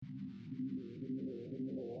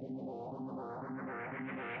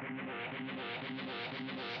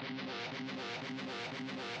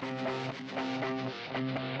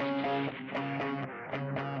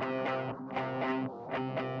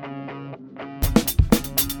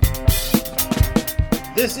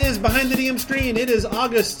This is Behind the DM Screen. It is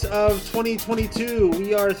August of 2022.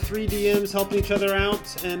 We are three DMs helping each other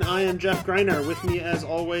out, and I am Jeff Greiner. With me, as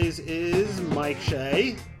always, is Mike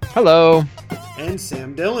Shea. Hello. And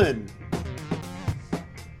Sam Dillon.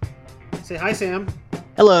 Say hi, Sam.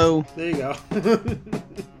 Hello. There you go.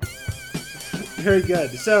 Very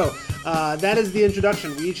good. So, that is the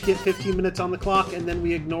introduction. We each get 15 minutes on the clock, and then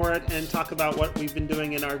we ignore it and talk about what we've been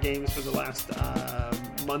doing in our games for the last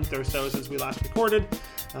month or so since we last recorded.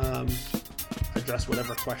 Address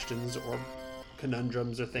whatever questions or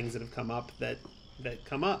conundrums or things that have come up that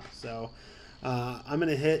come up. So I'm going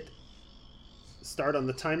to hit start on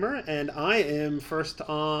the timer, and I am first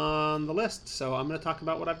on the list. So I'm going to talk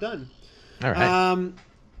about what I've done. All right.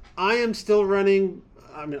 I am still running.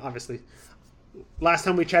 I mean, obviously, last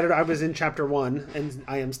time we chatted, I was in Chapter 1, and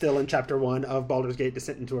I am still in Chapter 1 of Baldur's Gate: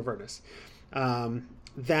 Descent into Avernus.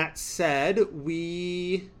 That said,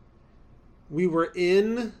 we were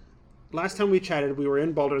in, last time we chatted, we were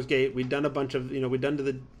in Baldur's Gate. We'd done a bunch of, we'd done to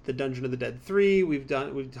the Dungeon of the Dead 3. We've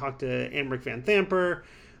talked to Amric Van Thamper.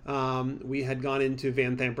 We had gone into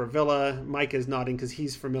Van Thamper Villa. Mike is nodding because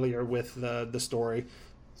he's familiar with the story.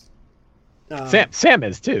 Sam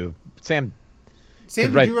is too. Sam,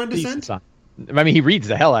 did you run Descent? I mean, he reads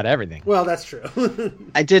the hell out of everything. Well, that's true.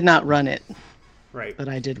 I did not run it. Right. But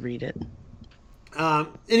I did read it. In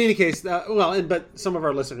any case, but some of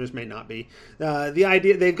our listeners may not be. The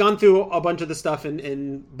idea, they've gone through a bunch of the stuff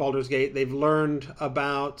in Baldur's Gate. They've learned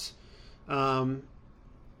about the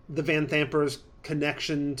Van Thampers'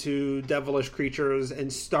 connection to devilish creatures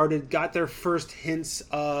and got their first hints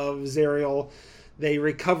of Zariel. They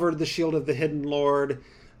recovered the Shield of the Hidden Lord.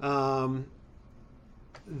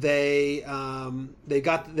 They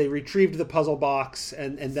retrieved the puzzle box,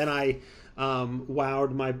 and then I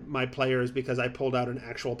wowed my players because I pulled out an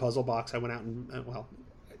actual puzzle box. I went out and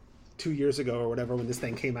 2 years ago or whatever when this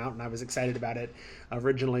thing came out, and I was excited about it.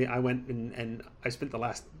 Originally, I went and I spent the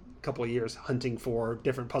last couple of years hunting for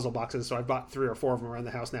different puzzle boxes, so I bought 3 or 4 of them around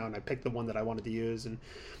the house now, and I picked the one that I wanted to use, and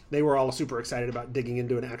they were all super excited about digging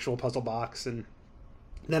into an actual puzzle box. And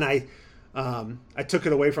then I took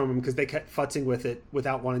it away from them because they kept futzing with it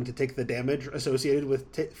without wanting to take the damage associated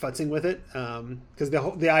with futzing with it. Because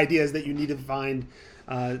the idea is that you need to find,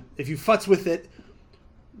 if you futz with it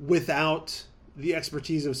without the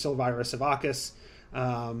expertise of Silvira Savakis,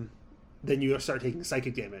 then you start taking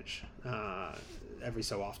psychic damage every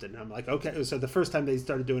so often. And I'm like, okay. So the first time they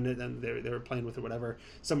started doing it, and they were playing with it, whatever,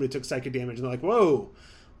 somebody took psychic damage, and they're like, whoa,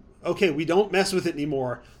 okay, we don't mess with it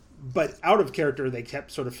anymore. But out of character, they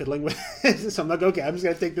kept sort of fiddling with it. So I'm like, okay, I'm just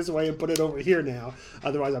going to take this away and put it over here now.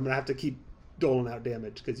 Otherwise, I'm going to have to keep doling out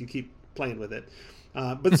damage because you keep playing with it.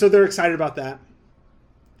 But so they're excited about that.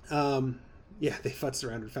 Yeah, they futzed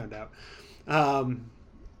around and found out.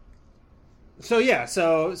 So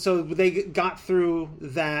they got through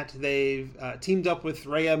that. They've teamed up with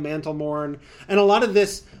Rhea Mantlemorn. And a lot of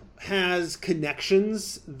this has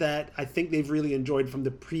connections that I think they've really enjoyed from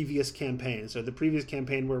the previous campaign. So the previous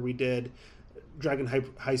campaign where we did Dragon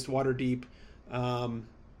Heist Waterdeep,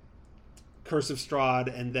 Curse of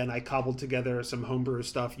Strahd, and then I cobbled together some homebrew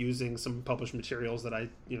stuff using some published materials that I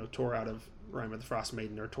tore out of Rime of the Frost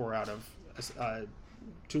Maiden or tore out of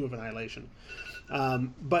Tomb of Annihilation.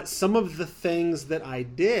 But some of the things that I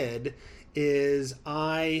did is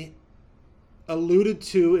I alluded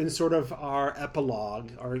to in sort of our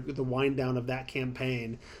epilogue or the wind down of that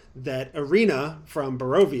campaign that Irina from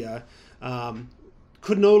Barovia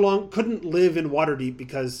couldn't live in Waterdeep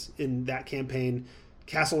because in that campaign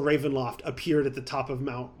Castle Ravenloft appeared at the top of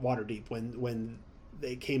Mount Waterdeep when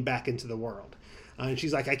they came back into the world. And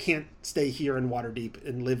she's like, I can't stay here in Waterdeep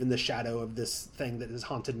and live in the shadow of this thing that has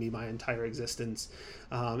haunted me my entire existence.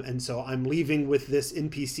 And so I'm leaving with this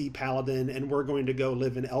NPC paladin, and we're going to go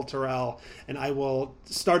live in Elturel, and I will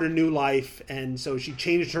start a new life. And so she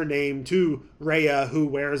changed her name to Rhea, who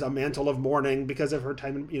wears a mantle of mourning because of her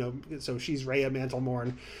time, so she's Rhea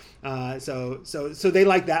Mantlemorn. So they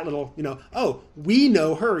like that little, oh, we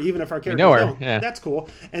know her, even if our characters don't. Yeah. That's cool.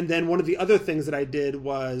 And then one of the other things that I did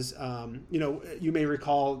was, you may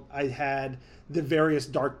recall I had the various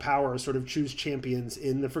dark powers sort of choose champions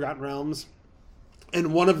in the Forgotten Realms.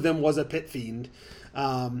 And one of them was a pit fiend,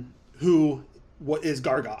 who is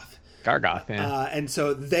Gargoth. Gargoth, yeah. And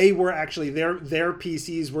so they were actually, their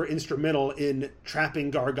PCs were instrumental in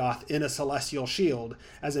trapping Gargoth in a celestial shield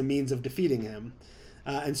as a means of defeating him.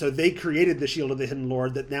 And so they created the Shield of the Hidden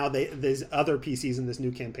Lord that now these other PCs in this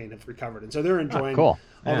new campaign have recovered, and so they're enjoying all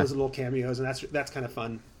those little cameos, and that's kind of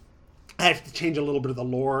fun. I have to change a little bit of the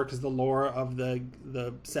lore because the lore of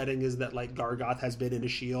the setting is that like Gargoth has been in a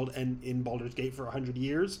shield and in Baldur's Gate for 100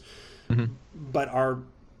 years, but our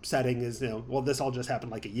setting is this all just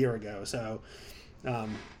happened like a year ago, so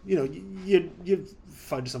you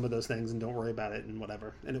fudge some of those things and don't worry about it and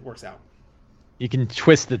whatever, and it works out. You can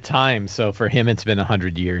twist the time, so for him it's been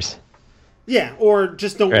 100 years. Yeah, or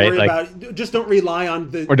just don't worry about. Just don't rely on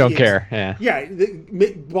the. Or don't care. Yeah. Yeah,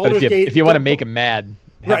 Baldur's Gate. If you want to make him mad,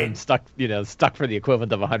 have him stuck for the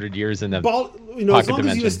equivalent of 100 years in the as long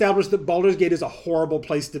as you establish that Baldur's Gate is a horrible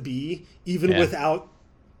place to be, even without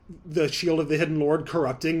the Shield of the Hidden Lord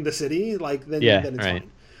corrupting the city, then it's fine.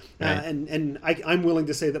 Right. And I'm willing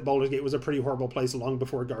to say that Baldur's Gate was a pretty horrible place long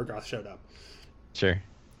before Gargoth showed up. Sure.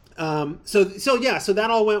 So that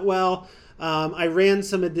all went well. I ran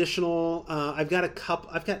some additional. I've got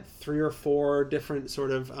 3 or 4 different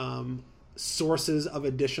sort of sources of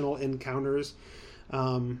additional encounters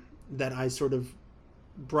that I sort of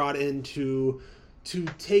brought in to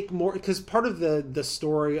take more, because part of the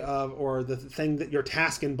story or the thing that your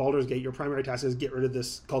task in Baldur's Gate, your primary task is get rid of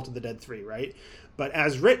this Cult of the Dead 3, right? But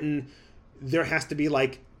as written, there has to be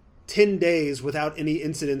 10 days without any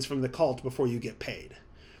incidents from the cult before you get paid.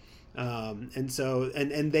 And so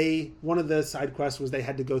one of the side quests was they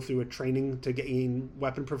had to go through a training to gain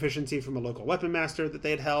weapon proficiency from a local weapon master that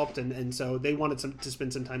they had helped, and so they wanted to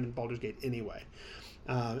spend some time in Baldur's Gate anyway.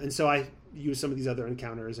 And so I used some of these other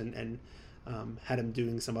encounters and had him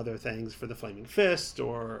doing some other things for the Flaming Fist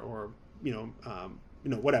or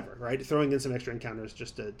whatever, right? Throwing in some extra encounters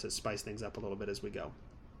just to spice things up a little bit as we go.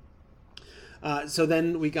 So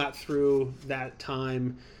then we got through that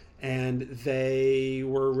time, and they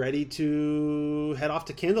were ready to head off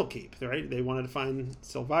to Candlekeep, right? They wanted to find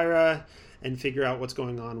Silvira and figure out what's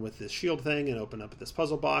going on with this shield thing and open up this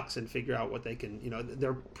puzzle box and figure out what they can,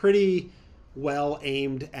 they're pretty well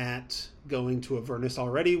aimed at going to Avernus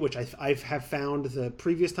already, which I have found the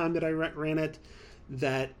previous time that I ran it,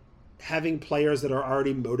 that having players that are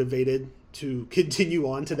already motivated to continue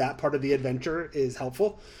on to that part of the adventure is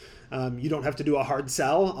helpful. You don't have to do a hard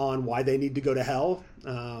sell on why they need to go to hell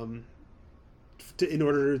in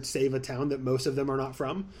order to save a town that most of them are not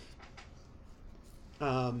from.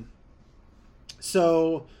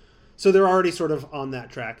 So they're already sort of on that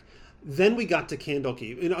track. Then we got to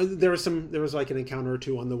Candlekeep. There was an encounter or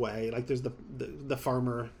two on the way. Like there's the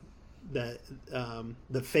farmer, that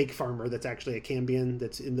the fake farmer that's actually a Cambion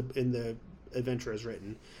that's in the adventure as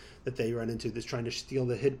written, that they run into, that's trying to steal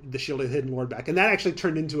the Shield of the Hidden Lord back. And that actually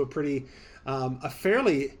turned into a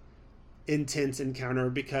fairly intense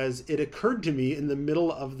encounter, because it occurred to me in the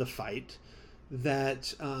middle of the fight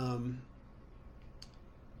that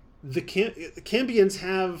the Cambions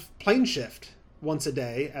have plane shift once a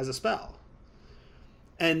day as a spell.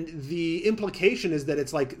 And the implication is that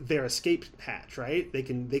it's like their escape hatch, right? They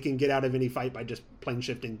can get out of any fight by just plane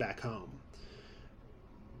shifting back home.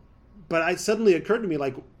 But it suddenly occurred to me,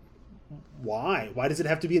 why? Why does it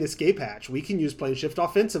have to be an escape hatch? We can use plane shift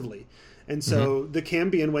offensively. And so the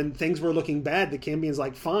Cambion, when things were looking bad, the Cambion's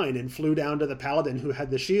fine, and flew down to the paladin who had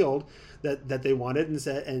the shield that they wanted and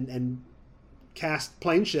said, and cast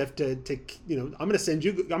plane shift to I'm going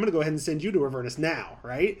to go ahead and send you to Avernus now,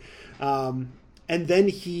 right? And then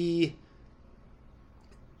he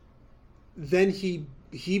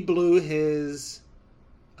blew his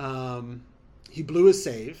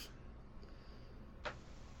save.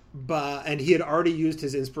 And he had already used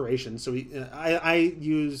his inspiration, so I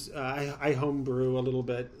homebrew a little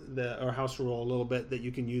bit, or house rule a little bit, that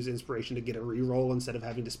you can use inspiration to get a reroll instead of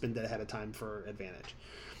having to spend it ahead of time for advantage.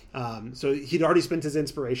 So he'd already spent his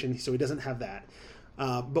inspiration, so he doesn't have that.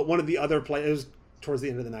 But one of the other players, towards the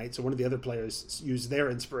end of the night, so one of the other players used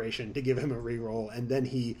their inspiration to give him a reroll, and then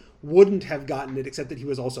he wouldn't have gotten it, except that he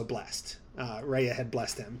was also blessed. Rhea had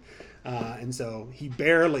blessed him, and so he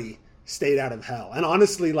barely stayed out of hell. And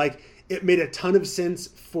honestly, it made a ton of sense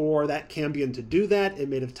for that Cambion to do that. It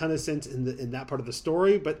made a ton of sense in that part of the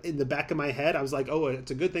story. But in the back of my head, I was like, oh,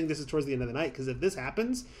 it's a good thing this is towards the end of the night, because if this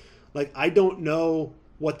happens, I don't know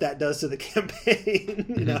what that does to the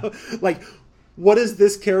campaign. What is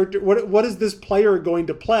this character? What is this player going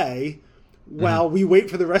to play while we wait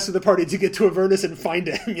for the rest of the party to get to Avernus and find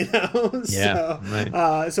him? Yeah.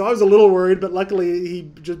 Right. So I was a little worried, but luckily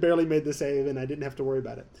he just barely made the save, and I didn't have to worry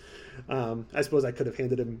about it. I suppose I could have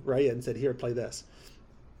handed him Raya and said, "Here, play this."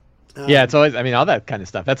 Yeah, it's always, all that kind of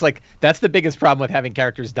stuff. That's the biggest problem with having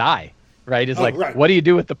characters die, right? Is right. What do you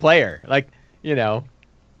do with the player?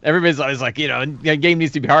 Everybody's always like, the game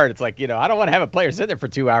needs to be hard. It's like, I don't want to have a player sit there for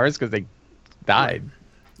 2 hours because they died.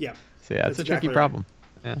 Yeah. So yeah, it's a exactly tricky problem.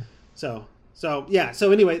 Yeah. So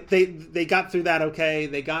anyway, they got through that okay.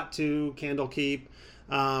 They got to Candlekeep.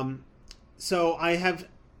 So I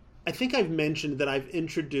think I've mentioned that I've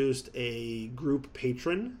introduced a group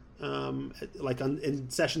patron. In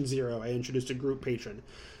session 0, I introduced a group patron.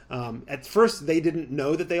 At first, they didn't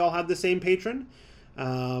know that they all had the same patron,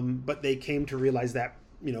 but they came to realize that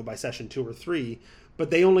by session 2 or 3.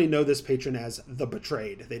 But they only know this patron as the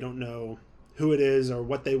Betrayed. They don't know who it is or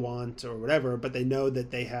what they want or whatever, but they know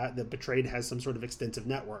that the Betrayed has some sort of extensive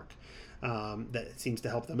network that seems to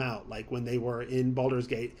help them out. Like when they were in Baldur's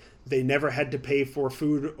Gate, they never had to pay for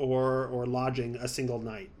food or lodging a single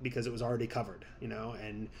night because it was already covered,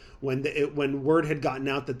 and when word had gotten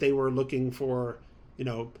out that they were looking for,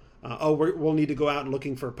 we'll need to go out and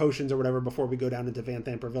looking for potions or whatever before we go down into Van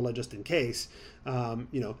Thamper Villa just in case.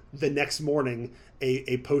 The next morning,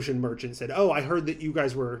 a potion merchant said, "Oh, I heard that you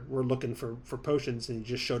guys were looking for potions," and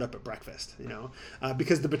he just showed up at breakfast.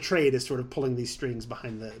 Because the Betrayed is sort of pulling these strings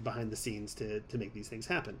behind the scenes to make these things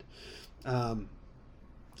happen.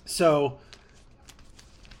 So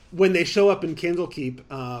when they show up in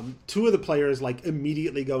Candlekeep, 2 of the players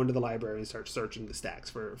immediately go into the library and start searching the stacks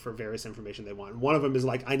for various information they want. One of them is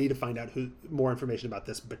like, I need to find out more information about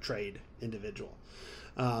this Betrayed individual.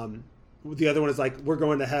 The other one is like, we're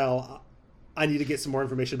going to hell. I need to get some more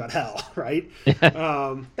information about hell, right?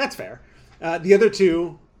 That's fair. The other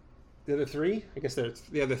 3, I guess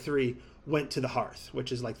the other 3 went to the Hearth,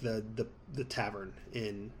 which is like the tavern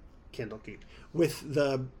in Candlekeep, with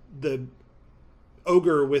the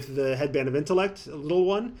ogre with the headband of intellect, a little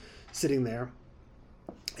one, sitting there.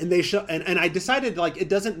 And they show, and I decided it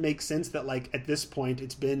doesn't make sense that at this point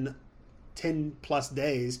it's been 10 plus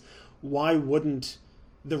days. Why wouldn't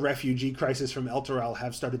the refugee crisis from Elturel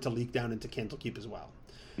have started to leak down into Candlekeep as well?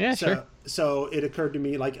 Yeah, sure. So it occurred to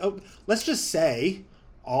me let's just say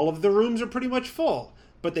all of the rooms are pretty much full.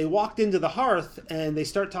 But they walked into the Hearth and they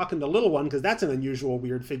start talking to Little One, because that's an unusual,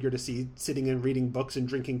 weird figure to see sitting and reading books and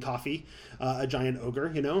drinking coffee, a giant ogre,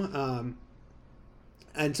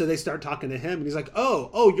 And so they start talking to him, and he's like,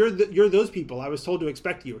 "Oh, you're those people. I was told to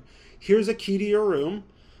expect you. Here's a key to your room,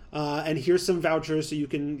 and here's some vouchers so you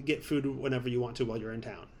can get food whenever you want to while you're in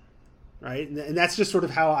town." Right, and that's just sort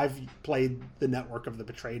of how I've played the network of the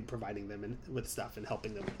Betrayed, providing them with stuff and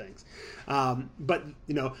helping them with things. But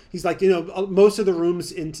he's like, most of the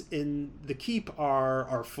rooms in the keep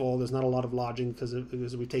are full. There's not a lot of lodging because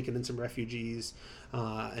we've taken in some refugees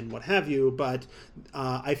and what have you. But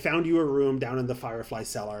I found you a room down in the Firefly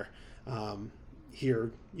Cellar.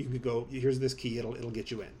 Here you could go. Here's this key. It'll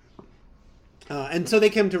get you in. And so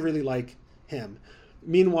they came to really like him.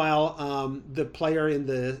 Meanwhile, the player in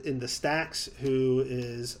the stacks who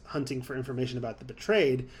is hunting for information about the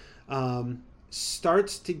Betrayed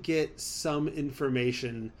starts to get some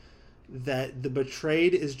information that the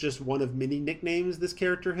Betrayed is just one of many nicknames this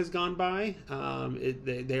character has gone by.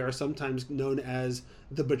 They are sometimes known as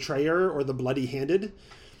the Betrayer or the Bloody-Handed,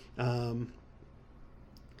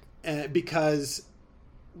 because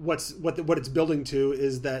what it's building to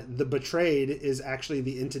is that the Betrayed is actually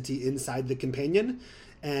the entity inside the companion,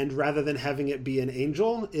 and rather than having it be an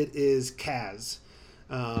angel, it is Kaz,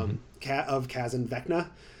 of Kaz and Vecna,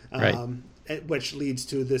 which leads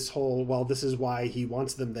to this whole, this is why he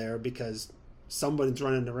wants them there, because someone's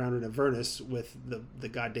running around in Avernus with the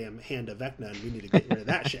goddamn hand of Vecna, and we need to get rid of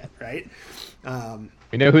that shit, right?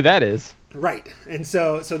 We know who that is, right? And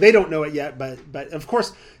so they don't know it yet, but of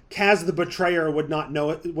course, Kaz the Betrayer would not know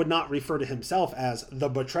it, would not refer to himself as the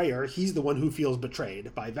Betrayer. He's the one who feels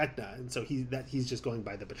betrayed by Vecna, and so he's just going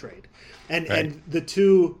by the Betrayed. And the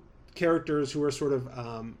 2 characters who are sort of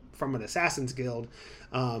from an Assassin's Guild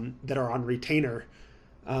that are on retainer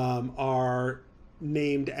are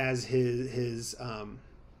named as his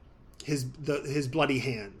bloody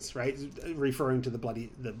hands, right? Referring to the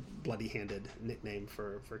bloody-handed nickname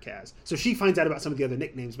for Kaz. So she finds out about some of the other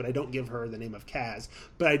nicknames, but I don't give her the name of Kaz.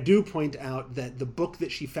 But I do point out that the book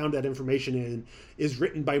that she found that information in is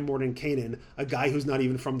written by Mordenkainen, a guy who's not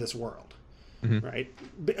even from this world, right?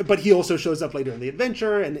 But he also shows up later in the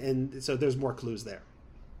adventure, and so there's more clues there.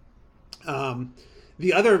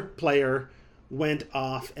 The other player went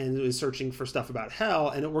off and was searching for stuff about hell,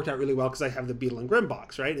 and it worked out really well because I have the Beetle and Grimm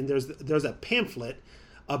box, right? And there's a pamphlet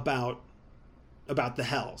about the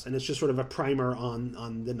hells, and it's just sort of a primer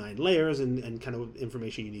on the 9 layers and kind of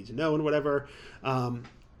information you need to know and whatever.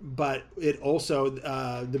 But it also,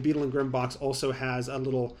 the Beetle and Grimm box also has a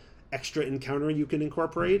little extra encounter you can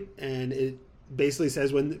incorporate, and it basically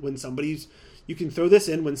says when somebody's you can throw this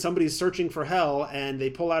in when somebody's searching for hell and they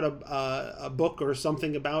pull out a book or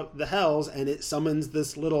something about the hells, and it summons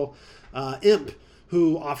this little imp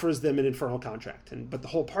who offers them an infernal contract. But the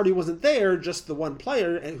whole party wasn't there, just the one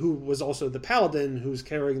player who was also the paladin who's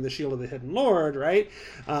carrying the shield of the hidden lord, right?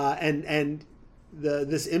 And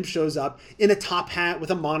this imp shows up in a top hat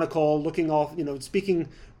with a monocle, looking all, speaking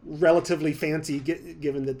relatively fancy,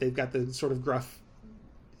 given that they've got the sort of gruff,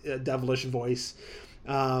 devilish voice.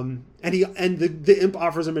 And the imp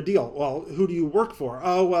offers him a deal. Well, who do you work for?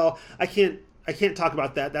 Oh, well, I can't talk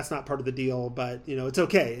about that. That's not part of the deal, but it's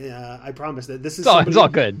okay. I promise that this is it's all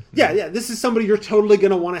good. Yeah. This is somebody you're totally going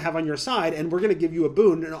to want to have on your side, and we're going to give you a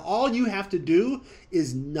boon, and all you have to do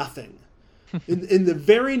is nothing. In the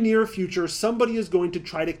very near future, somebody is going to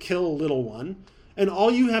try to kill a little one, and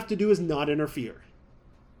all you have to do is not interfere.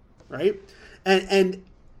 Right? And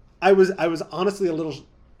I was honestly a little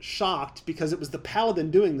shocked because it was the paladin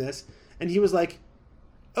doing this, and he was like,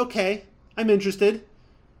 okay, I'm interested.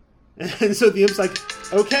 And so the imp's like,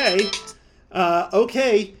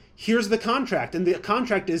 okay, here's the contract. And the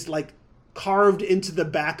contract is like carved into the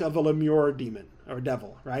back of a Lemure demon or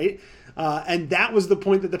devil, right? And that was the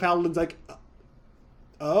point that the paladin's like,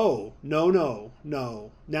 oh, no.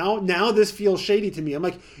 Now this feels shady to me. I'm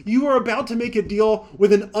like, you are about to make a deal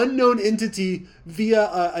with an unknown entity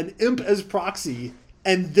via an imp as proxy.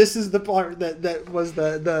 And this is the part that was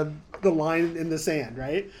the line in the sand,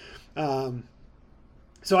 right?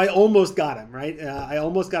 So I almost got him, right? I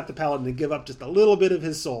almost got the paladin to give up just a little bit of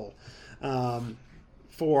his soul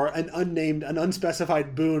for an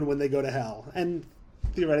unspecified boon when they go to hell, and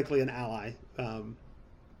theoretically an ally.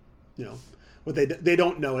 What they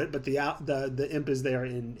don't know it, but the imp is there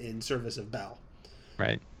in service of Bel.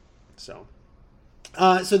 Right. So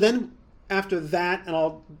then after that, and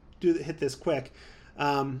I'll hit this quick.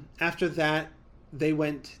 After that, they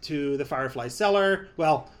went to the Firefly Cellar.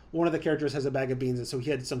 Well, one of the characters has a bag of beans, and so he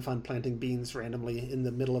had some fun planting beans randomly in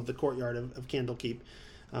the middle of the courtyard of Candlekeep.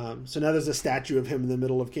 So now there's a statue of him in the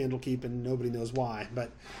middle of Candlekeep, and nobody knows why,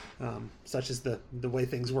 but such is the way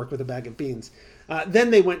things work with a bag of beans.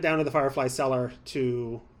 Then they went down to the Firefly Cellar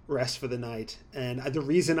to rest for the night, and the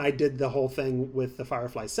reason I did the whole thing with the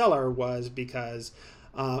Firefly Cellar was because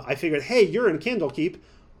I figured, hey, you're in Candlekeep.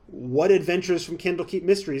 What adventures from Candlekeep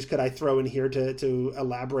Mysteries could I throw in here to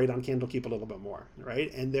elaborate on Candlekeep a little bit more,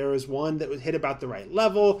 right? And there was one that would hit about the right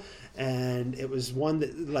level, and it was one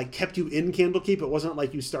that like kept you in Candlekeep. It wasn't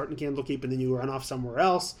like you start in Candlekeep and then you run off somewhere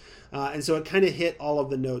else. And so it kind of hit all of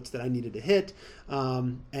the notes that I needed to hit.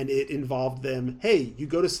 And it involved them, hey, you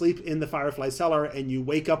go to sleep in the Firefly Cellar and you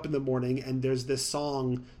wake up in the morning and there's this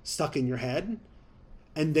song stuck in your head.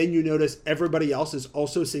 And then you notice everybody else is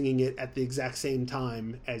also singing it at the exact same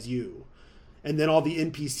time as you. And then all the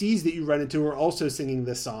NPCs that you run into are also singing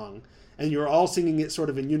this song. And you're all singing it sort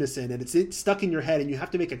of in unison. And it's stuck in your head, and you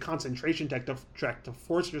have to make a concentration check to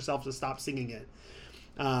force yourself to stop singing it.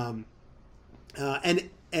 And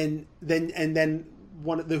then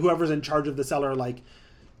one of whoever's in charge of the cellar, like,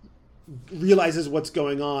 realizes what's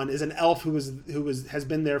going on, is an elf who has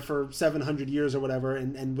been there for 700 years or whatever,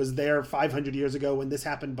 and was there 500 years ago when this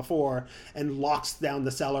happened before, and locks down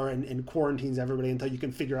the cellar and quarantines everybody until you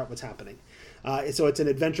can figure out what's happening. So it's an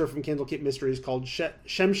adventure from Candlekeep Mysteries called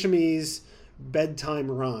Shemshemi's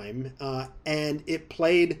Bedtime Rhyme, and it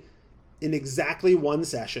played in exactly one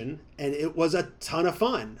session, and it was a ton of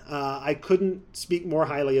fun. I couldn't speak more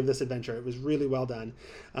highly of this adventure. It was really well done.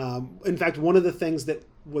 In fact, one of the things that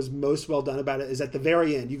was most well done about it is at the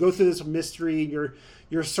very end. You go through this mystery,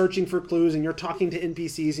 you're searching for clues, and you're talking to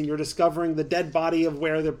NPCs, and you're discovering the dead body of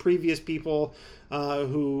where the previous people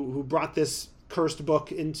who brought this cursed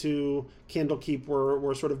book into Candlekeep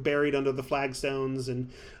were sort of buried under the flagstones,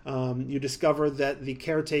 and you discover that the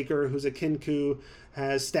caretaker, who's a Kinku,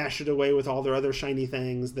 has stashed it away with all their other shiny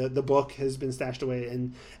things. The book has been stashed away,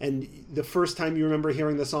 and the first time you remember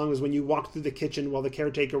hearing the song was when you walked through the kitchen while the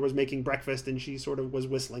caretaker was making breakfast, and she sort of was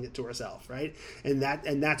whistling it to herself, right? And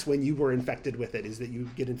that's when you were infected with it, is that you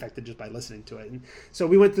get infected just by listening to it. And so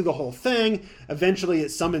we went through the whole thing. Eventually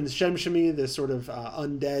it summons Shemshemi, this sort of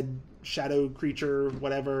undead shadow creature,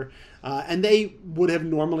 whatever, and they would have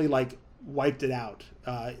normally like wiped it out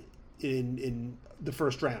in the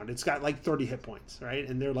first round. It's got like 30 hit points, right?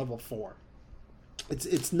 And they're level 4.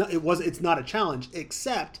 It's not a challenge,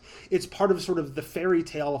 except it's part of sort of the fairy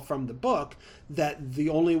tale from the book that the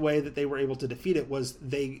only way that they were able to defeat it was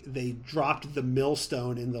they dropped the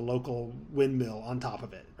millstone in the local windmill on top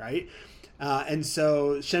of it, right? And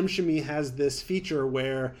so Shemshemi has this feature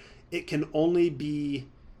where it can only be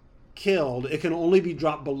killed, it can only be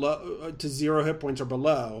dropped below to 0 hit points or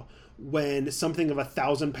below when something of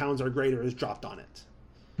 1,000 pounds or greater is dropped on it.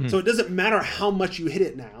 So it doesn't matter how much you hit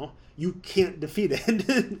it now, you can't defeat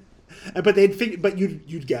it. But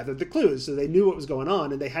you'd gathered the clues, so they knew what was going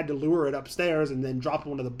on, and they had to lure it upstairs and then drop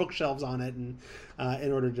one of the bookshelves on it, and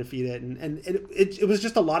in order to defeat it. And it was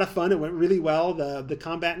just a lot of fun. It went really well. The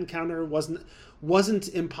combat encounter wasn't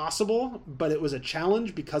impossible, but it was a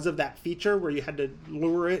challenge because of that feature where you had to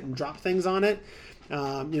lure it and drop things on it.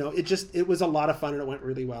 It was a lot of fun, and it went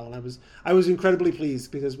really well. And I was incredibly pleased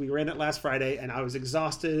because we ran it last Friday, and I was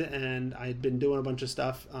exhausted, and I had been doing a bunch of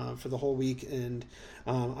stuff for the whole week, and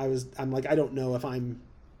I'm like, I don't know if I'm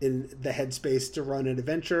in the headspace to run an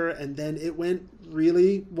adventure. And then it went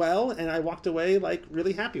really well, and I walked away like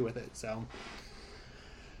really happy with it. So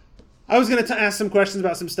I was going to ask some questions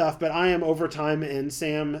about some stuff, but I am over time, and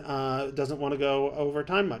Sam doesn't want to go over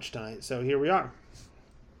time much tonight. So here we are.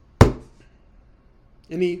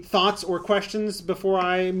 Any thoughts or questions before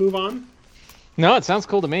I move on? No, it sounds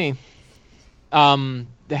cool to me.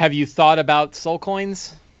 Have you thought about soul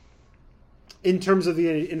coins? In terms of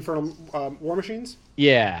the Infernal War Machines?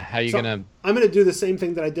 Yeah, how are you going to... I'm going to do the same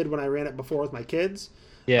thing that I did when I ran it before with my kids.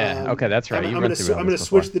 Yeah, okay, that's right. I'm going to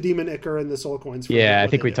switch the Demon Ichor and the soul coins. Yeah, I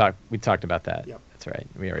think we talked about that. Yep. That's right.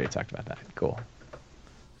 We already talked about that. Cool.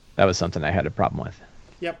 That was something I had a problem with.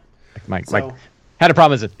 Yep. Had a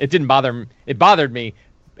problem with it. It didn't bother me. It bothered me,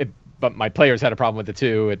 but my players had a problem with it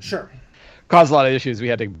too. It caused a lot of issues. We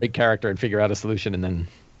had to big character and figure out a solution, and then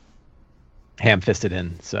ham-fisted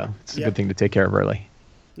in. So it's a good thing to take care of early.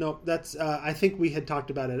 No, that's. I think we had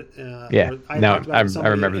talked about it. I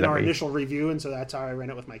remember in that our initial review, and so that's how I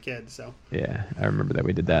ran it with my kids. So yeah, I remember that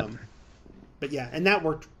we did that. But yeah, and that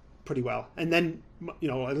worked pretty well. And then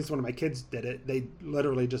at least one of my kids did it. They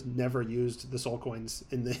literally just never used the soul coins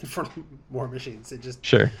in the Infernal War Machines. It just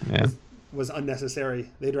was unnecessary.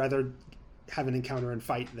 They'd rather have an encounter and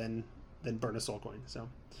fight than burn a soul coin. So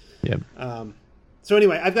So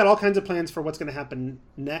anyway, I've got all kinds of plans for what's going to happen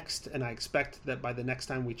next, and I expect that by the next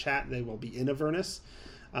time we chat, they will be in Avernus.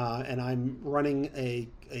 And I'm running a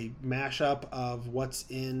mashup of what's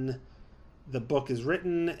in the book is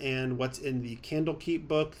written and what's in the Candlekeep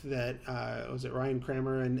book that was it Ryan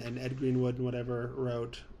Kramer and Ed Greenwood and whatever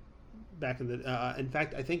wrote back in the. In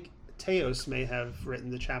fact, I think Teos may have written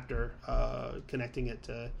the chapter connecting it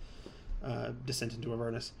to Descent into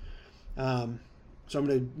Avernus. So I'm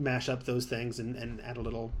going to mash up those things and add a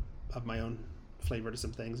little of my own flavor to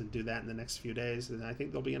some things and do that in the next few days. And I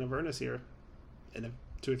think they'll be in Avernus here in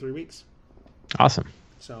 2 or 3 weeks. Awesome.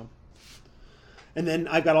 So, and then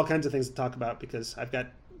I've got all kinds of things to talk about because I've got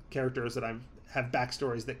characters that have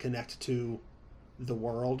backstories that connect to the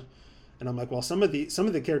world. And I'm like, well, some of the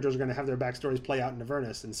characters are going to have their backstories play out in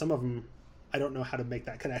Avernus, and some of them I don't know how to make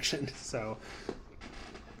that connection. So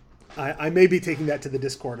I may be taking that to the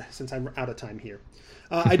Discord since I'm out of time here.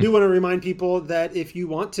 I do want to remind people that if you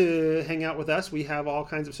want to hang out with us, we have all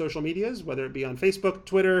kinds of social medias, whether it be on Facebook,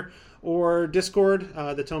 Twitter, or Discord.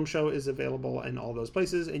 The Tome Show is available in all those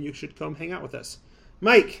places, and you should come hang out with us.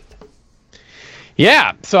 Mike.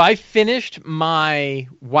 Yeah, so I finished my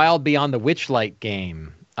Wild Beyond the Witchlight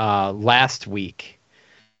game last week,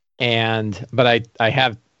 but I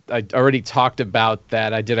already talked about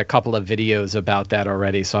that. I did a couple of videos about that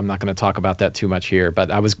already, so I'm not going to talk about that too much here. But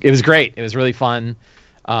it was great. It was really fun.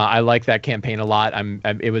 I like that campaign a lot.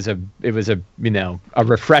 It was a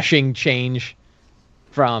refreshing change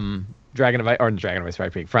from Dragon of Ice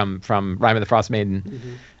Fire Peak, from Rime of the Frost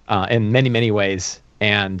Maiden, in many, many ways.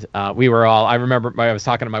 And we were all. I remember I was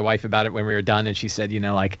talking to my wife about it when we were done, and she said,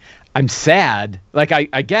 I'm sad. Like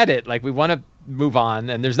I get it. Like we want to move on,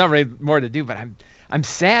 and there's not really more to do, but I'm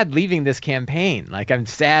sad leaving this campaign. Like I'm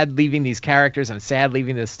sad leaving these characters. I'm sad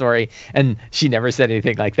leaving this story. And she never said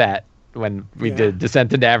anything like that when we did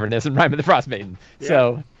Descent into Avernus and Rime of the Frost Maiden. Yeah.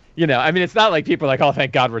 So, it's not like people are like, oh,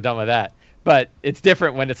 thank God we're done with that. But it's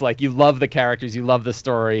different when it's like you love the characters, you love the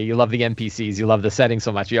story, you love the NPCs, you love the setting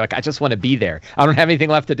so much. You're like, I just want to be there. I don't have anything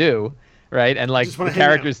left to do, right? And like the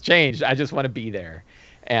characters changed. I just want to be there.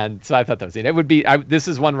 And so I thought that was it. It would be. This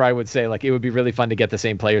is one where I would say like it would be really fun to get the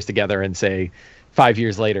same players together and say 5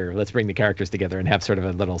 years later, let's bring the characters together and have sort of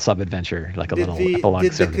a little sub-adventure, like a little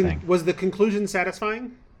epilogue sort of thing. Was the conclusion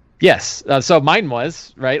satisfying? Yes. So mine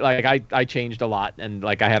was, right? Like I changed a lot, and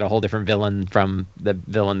like I had a whole different villain from the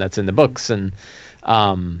villain that's in the books. And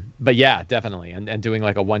but yeah, definitely. And doing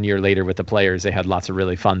like a 1 year later with the players, they had lots of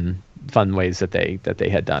really fun ways that they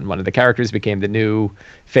had done. One of the characters became the new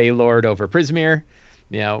Fey Lord over Prismeer.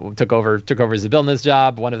 Took over Zabilna's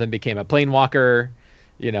job. One of them became a Planewalker.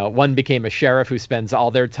 One became a sheriff who spends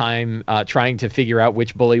all their time trying to figure out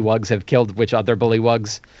which bullywugs have killed which other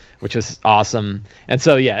bullywugs, which was awesome. And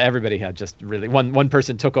so, yeah, everybody had just really one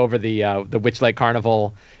person took over the Witchlight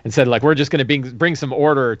Carnival and said, like, we're just going to bring some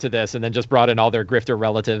order to this, and then just brought in all their grifter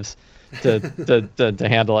relatives to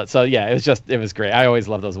handle it. So, yeah, it was great. I always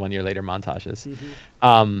love those 1 year later montages.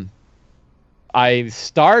 Mm-hmm. I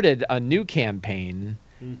started a new campaign,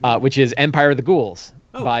 which is Empire of the Ghouls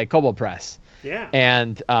by Kobold Press. Yeah.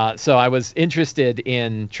 And so I was interested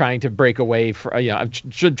in trying to break away from, I'm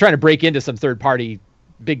trying to break into some third party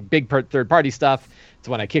stuff. It's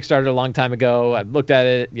when I kickstarted a long time ago. I looked at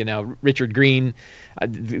it, Richard Green.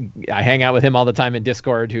 I hang out with him all the time in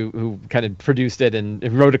Discord, who kind of produced it and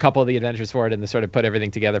wrote a couple of the adventures for it and sort of put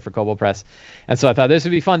everything together for Kobold Press. And so I thought this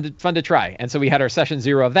would be fun to try. And so we had our session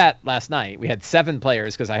 0 of that last night. We had 7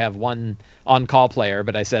 players because I have one on-call player,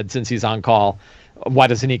 but I said since he's on call, why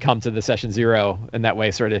doesn't he come to the session 0? And that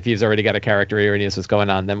way, sort of, if he's already got a character or he knows what's going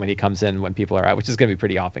on, then when he comes in, when people are out, which is going to be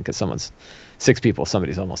pretty often because someone's 6 people,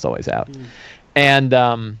 somebody's almost always out. And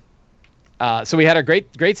so we had a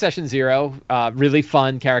great session 0, really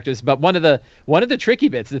fun characters. But one of the tricky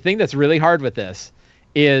bits, the thing that's really hard with this,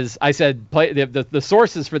 is I said the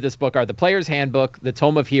sources for this book are the Player's Handbook, the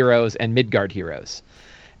Tome of Heroes, and Midgard Heroes,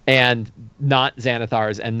 and not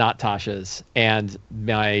Xanathar's and not Tasha's. And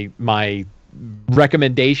my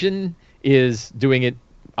recommendation is doing it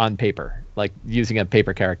on paper, like using a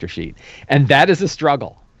paper character sheet, and that is a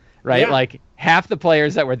struggle, right? Yeah. Like half the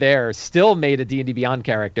players that were there still made a D&D Beyond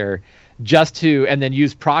character and then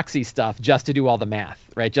use proxy stuff just to do all the math,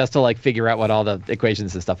 right? Just to like figure out what all the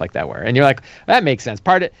equations and stuff like that were. And you're like, that makes sense.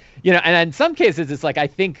 And in some cases it's like, I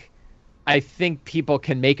think people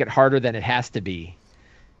can make it harder than it has to be,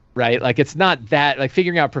 right? Like it's not that, like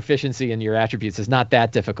figuring out proficiency in your attributes is not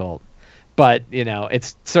that difficult. But,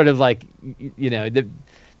 it's sort of like,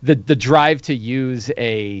 the drive to use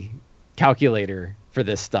a calculator for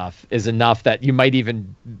this stuff is enough that you might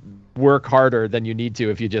even work harder than you need to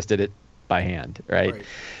if you just did it by hand, right?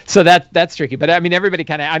 So that's tricky. But I mean, everybody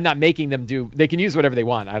I'm not making them they can use whatever they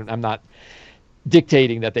want. I'm not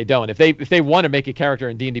dictating that they don't. If they want to make a character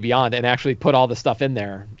in D&D Beyond and actually put all the stuff in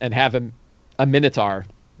there and have a Minotaur,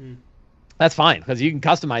 that's fine, because you can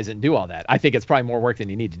customize it and do all that. I think it's probably more work than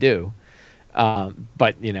you need to do.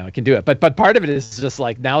 But it can do it. But part of it is just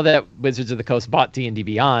like, now that Wizards of the Coast bought D&D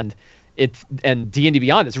Beyond, and D&D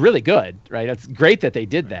Beyond is really good, right? It's great that they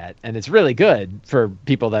did that, and it's really good for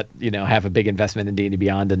people that have a big investment in D&D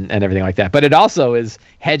Beyond and everything like that. But it also is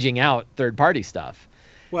hedging out third-party stuff.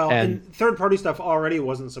 Well, and third-party stuff already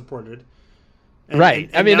wasn't supported. Right.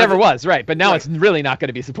 I mean, it never was, right? But now it's really not going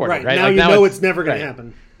to be supported, right? Now now it's never going to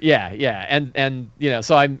happen. Yeah, and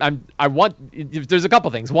so I want. There's a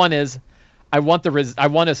couple things. One is, I want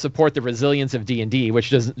to support the resilience of D&D,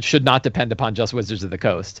 which should not depend upon just Wizards of the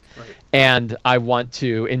Coast. Right. And I want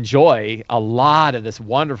to enjoy a lot of this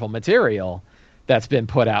wonderful material that's been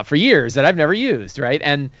put out for years that I've never used, right?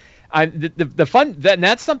 And the fun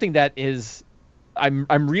that's something that is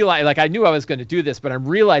I'm realizing, like, I knew I was going to do this, but I'm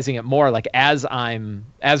realizing it more like as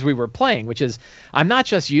we were playing, which is I'm not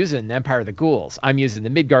just using Empire of the Ghouls. I'm using the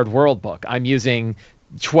Midgard World Book. I'm using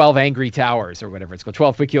 12 Angry Towers, or whatever it's called,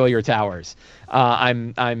 12 Peculiar Towers.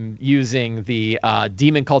 I'm using the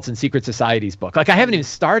Demon Cults and Secret Societies book. Like, I haven't even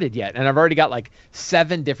started yet, and I've already got like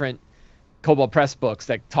 7 different Kobold Press books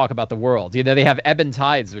that talk about the world. They have Ebon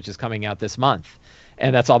Tides, which is coming out this month,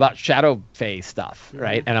 and that's all about Shadow Fae stuff,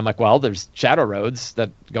 right? Mm-hmm. And I'm like, well, there's Shadow Roads that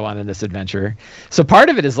go on in this adventure. So part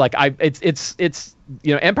of it is like, it's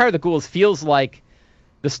Empire of the Ghouls feels like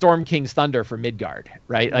the Storm King's Thunder for Midgard,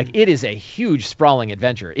 right? Like, it is a huge sprawling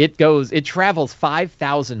adventure. It travels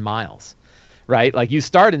 5,000 miles, right? Like, you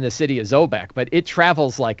start in the city of Zobek, but it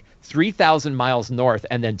travels like 3,000 miles north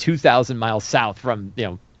and then 2,000 miles south from,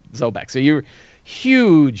 Zobek. So you're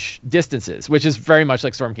huge distances, which is very much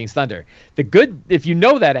like Storm King's Thunder. If you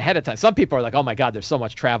know that ahead of time, some people are like, oh my God, there's so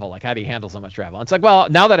much travel. Like, how do you handle so much travel? And it's like, well,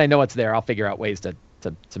 now that I know it's there, I'll figure out ways to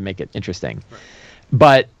make it interesting. Right.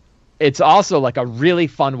 But it's also like a really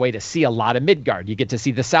fun way to see a lot of Midgard. You get to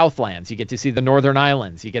see the Southlands. You get to see the Northern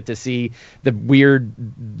Islands. You get to see the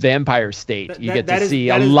Empire State. You get to see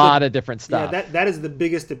a lot of different stuff. Yeah, that is the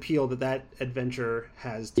biggest appeal that adventure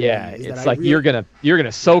has to me. Yeah, it's like you're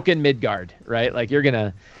gonna soak in Midgard, right? Like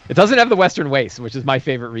it doesn't have the Western Waste, which is my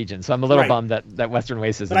favorite region. So I'm a little bummed that Western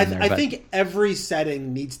Waste isn't in there. I think every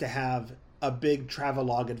setting needs to have a big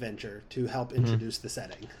travelogue adventure to help introduce the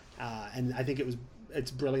setting. And I think it was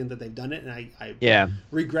it's brilliant that they've done it, and I Yeah.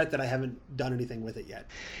 regret that I haven't done anything with it yet.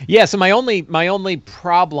 Yeah, so my only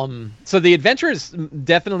problem, so the adventure is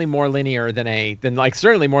definitely more linear than like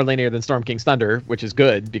certainly more linear than Storm King's Thunder, which is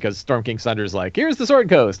good because Storm King's Thunder is like, here's the Sword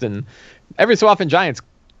Coast, and every so often giants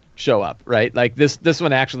show up, right? Like this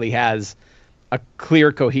one actually has a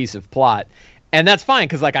clear, cohesive plot. And that's fine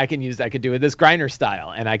because like I could do it this Griner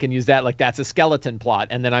style, and I can use that like that's a skeleton plot,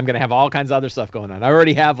 and then I'm gonna have all kinds of other stuff going on. I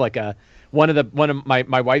already have like one of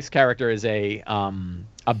my wife's character is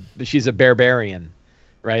she's a barbarian,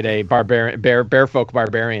 right? A barbarian bear folk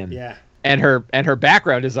barbarian. Yeah. And her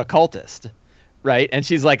background is occultist, right? And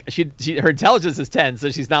she's like her intelligence is 10,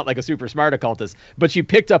 so she's not like a super smart occultist, but she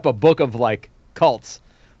picked up a book of like cults.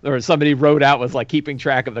 Or somebody wrote out was like keeping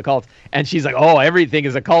track of the cults, and she's like, "Oh, everything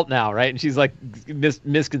is a cult now, right?" And she's like,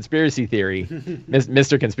 "Miss Conspiracy Theory,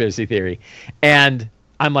 Mr. Conspiracy Theory," and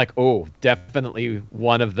I'm like, "Oh, definitely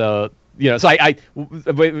one of the So I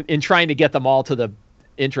in trying to get them all to the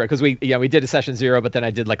intro because we did a session 0, but then I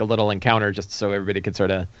did like a little encounter just so everybody could sort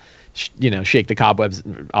of shake the cobwebs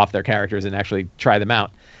off their characters and actually try them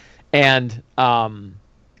out, and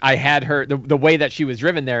I had her, the way that she was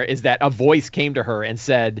driven there is that a voice came to her and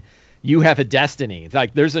said, you have a destiny.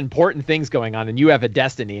 Like there's important things going on and you have a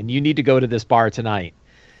destiny and you need to go to this bar tonight.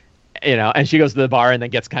 And she goes to the bar and then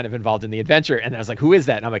gets kind of involved in the adventure. And I was like, who is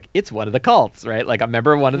that? And I'm like, it's one of the cults, right? Like a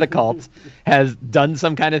member of one of the cults has done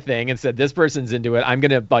some kind of thing and said, this person's into it. I'm going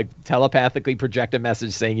to like telepathically project a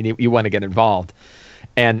message saying you want to get involved.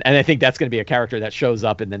 And I think that's going to be a character that shows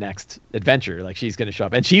up in the next adventure. Like she's going to show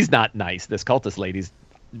up and she's not nice. This cultist lady's,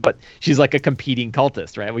 but she's like a competing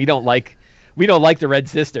cultist, right? We don't like the Red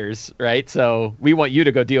Sisters, right? So we want you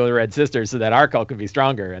to go deal with the Red Sisters so that our cult can be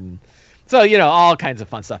stronger. And so, all kinds of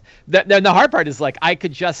fun stuff. The hard part is like, I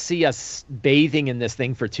could just see us bathing in this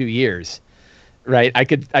thing for 2 years, right? I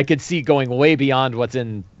could see going way beyond what's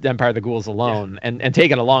in Empire of the Ghouls alone and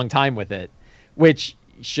taking a long time with it, which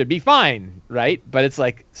should be fine, right? But it's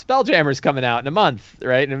like Spelljammer's coming out in a month,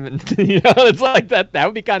 right? And it's like that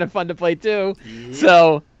would be kind of fun to play too. Yeah.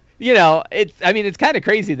 So it's kind of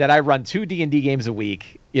crazy that I run 2 D&D games a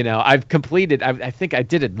week. I've completed, I think I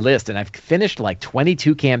did a list and I've finished like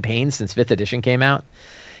 22 campaigns since 5th edition came out,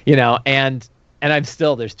 and I'm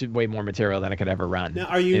still, there's way more material than I could ever run. Now,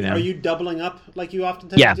 are you doubling up like you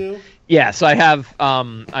oftentimes do? Yeah. So I have,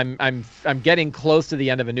 I'm getting close to the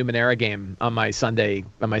end of a Numenera game on my Sunday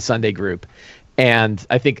group. And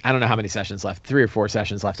I don't know how many sessions left, 3 or 4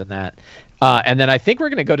 sessions left in that. And then I think we're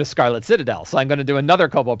going to go to Scarlet Citadel. So I'm going to do another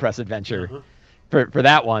Kobold Press adventure for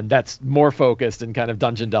that one. That's more focused and kind of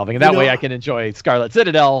dungeon delving. And that way I can enjoy Scarlet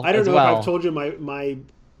Citadel I don't as know well. if I've told you my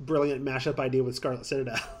brilliant mashup idea with Scarlet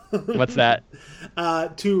Citadel. What's that?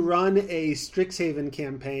 To run a Strixhaven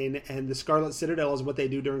campaign, and the Scarlet Citadel is what they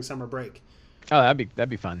do during summer break. Oh, that'd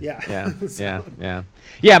be fun. Yeah.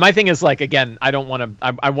 Yeah. My thing is like, again, I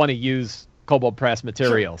want to use Kobold Press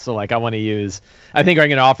material. Sure. So like I want to use, I think I'm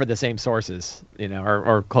going to offer the same sources,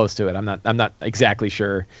 or close to it. I'm not exactly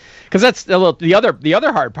sure. Cause that's the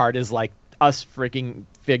other hard part is like us freaking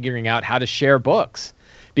figuring out how to share books,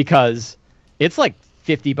 because it's like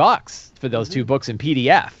 $50 for those 2 books in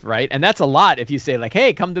PDF. Right. And that's a lot. If you say like,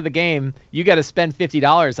 hey, come to the game, you got to spend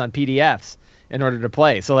 $50 on PDFs in order to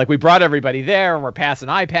play. So like we brought everybody there and we're passing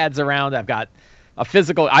iPads around. I've got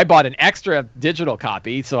I bought an extra digital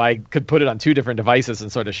copy so I could put it on 2 different devices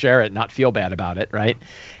and sort of share it and not feel bad about it, right?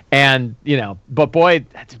 And, but boy,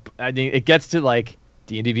 it gets to like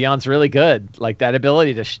D&D Beyond's really good. Like that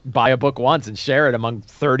ability to buy a book once and share it among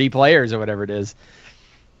 30 players or whatever it is.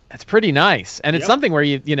 That's pretty nice. And it's something where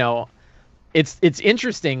it's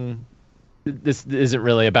interesting. This isn't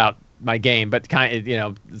really about my game, but kind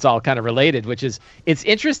of, it's all kind of related, which is it's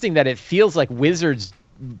interesting that it feels like Wizards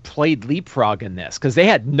played leapfrog in this because they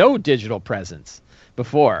had no digital presence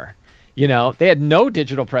before. They had no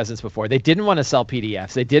digital presence before. They didn't want to sell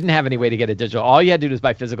PDFs. They didn't have any way to get a digital. All you had to do was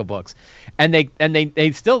buy physical books, and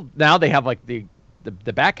they still, now they have like the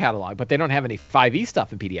back catalog, but they don't have any 5e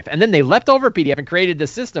stuff in PDF. And then they left over PDF and created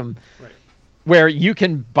this system where you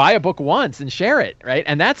can buy a book once and share it, right?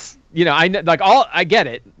 And that's, I get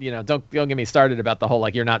it. Don't get me started about the whole,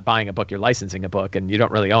 like, you're not buying a book, you're licensing a book and you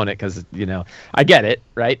don't really own it because, I get it,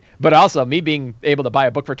 right? But also me being able to buy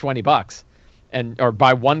a book for $20 or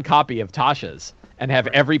buy 1 copy of Tasha's and have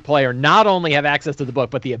every player not only have access to the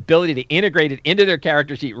book, but the ability to integrate it into their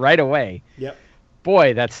character sheet right away. Yep.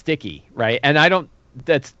 Boy, that's sticky, right? And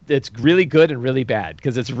it's really good and really bad,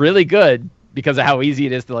 because it's really good because of how easy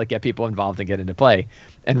it is to like get people involved and get into play,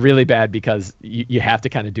 and really bad because you have to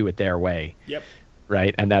kind of do it their way. Yep.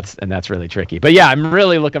 right? And that's really tricky. But yeah, I'm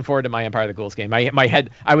really looking forward to my Empire of the Ghouls game. My head,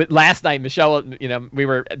 last night, Michelle, we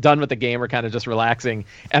were done with the game, we're kind of just relaxing,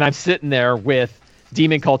 and I'm sitting there with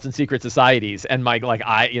Demon Cults and Secret Societies, and my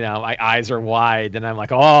eyes are wide, and I'm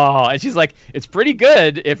like, oh, and she's like, it's pretty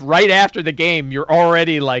good if right after the game you're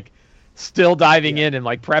already like still diving in and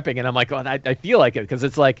like prepping, and I'm like, oh, I feel like it, because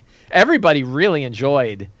it's like everybody really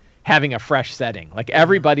enjoyed having a fresh setting. Like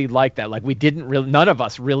everybody liked that. Like none of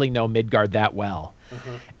us really know Midgard that well,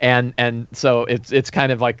 and so it's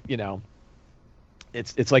kind of like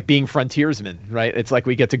it's like being frontiersmen, right? It's like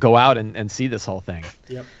we get to go out and see this whole thing.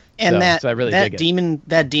 Yep. And so I really dig it.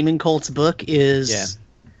 that Demon Cults book is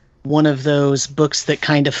one of those books that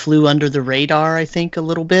kind of flew under the radar, I think, a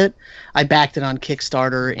little bit. I backed it on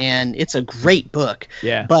Kickstarter, and it's a great book.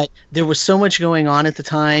 Yeah. But there was so much going on at the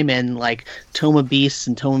time, and like Tome of Beasts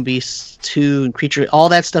and Tome of Beasts 2 and Creature, all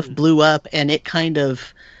that stuff blew up, and it kind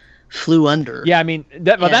of flew under. Yeah, I mean,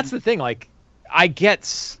 that's the thing. Like, I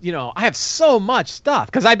get, I have so much stuff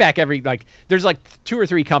because I back there's like 2 or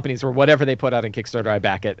 3 companies where whatever they put out in Kickstarter, I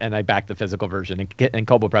back it, and I back the physical version, and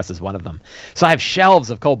Kobold Press is one of them. So I have shelves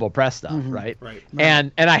of Kobold Press stuff, right?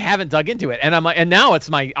 And I haven't dug into it, and I'm like, and now it's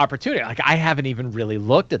my opportunity. Like, I haven't even really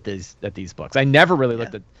looked at these books. I never really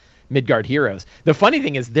looked at Midgard Heroes. The funny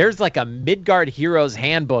thing is, there's like a Midgard Heroes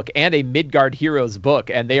handbook and a Midgard Heroes book,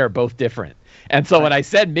 and they are both different. And so when I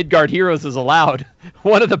said Midgard Heroes is allowed,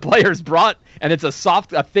 one of the players brought, and it's a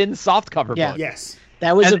thin softcover book. Yes.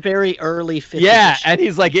 That was a very early 50s. Yeah, and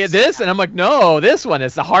he's like, this? And I'm like, no, this one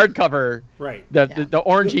is the hardcover. Right. The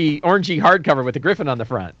orangey hardcover with the griffin on the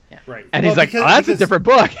front. Yeah. Right. And he's like, that's a different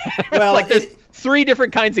book. Well, like there's 3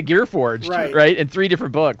 different kinds of Gearforged, right? In 3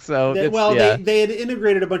 different books. So they had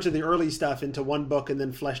integrated a bunch of the early stuff into one book and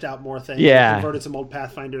then fleshed out more things. Yeah. Converted some old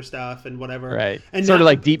Pathfinder stuff and whatever. Right. And sort now, of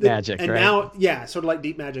like Deep Magic, and right? now, sort of like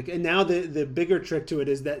Deep Magic. And now the bigger trick to it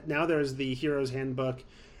is that now there's the Heroes Handbook,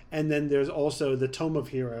 and then there's also the Tome of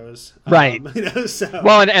Heroes. Right. So.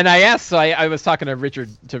 Well, and I asked, so I was talking to Richard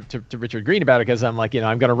to Richard Green about it, because I'm like,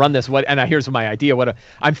 I'm going to run this. Here's my idea.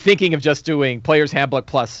 I'm thinking of just doing Player's Handbook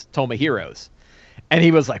plus Tome of Heroes. And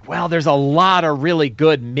he was like, well, there's a lot of really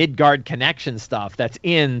good Midgard connection stuff that's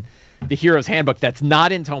in the Heroes Handbook that's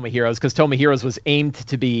not in Tome of Heroes, because Tome of Heroes was aimed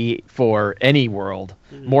to be for any world,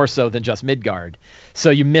 more so than just Midgard. So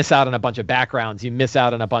you miss out on a bunch of backgrounds. You miss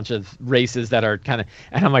out on a bunch of races that are kind of...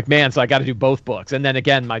 And I'm like, man, so I got to do both books. And then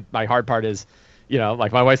again, my hard part is,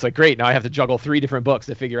 like my wife's like, great, now I have to juggle 3 different books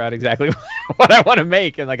to figure out exactly what I want to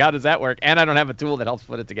make. And like, how does that work? And I don't have a tool that helps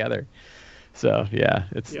put it together. So yeah,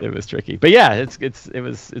 it was tricky, but yeah,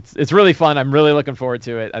 it's really fun. I'm really looking forward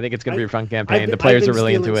to it. I think it's going to be a fun campaign. The players are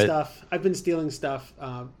really into it. I've been stealing stuff.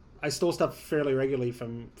 I stole stuff fairly regularly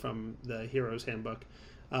from the Heroes Handbook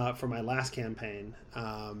for my last campaign,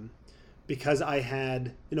 because I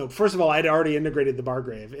had, first of all, I'd already integrated the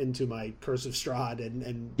Bargrave into my Curse of Strahd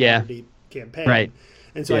and Waterdeep campaign, right?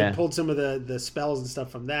 And so I pulled some of the spells and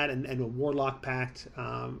stuff from that, and a Warlock Pact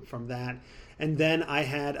from that. And then I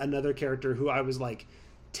had another character who I was like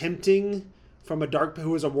tempting from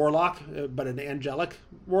who was a warlock, but an angelic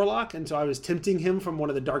warlock. And so I was tempting him from one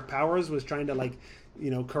of the dark powers, was trying to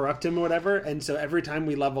corrupt him or whatever. And so every time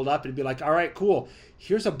we leveled up, it'd be like, all right, cool.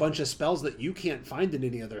 Here's a bunch of spells that you can't find in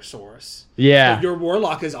any other source. Yeah. That your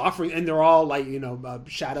warlock is offering. And they're all like,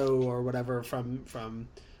 shadow or whatever from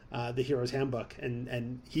the Heroes Handbook.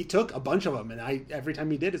 And he took a bunch of them. And every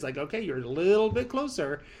time he did, it's like, okay, you're a little bit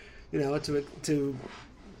closer, to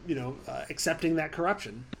accepting that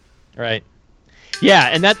corruption. Right. Yeah,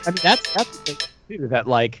 and that's the thing too, that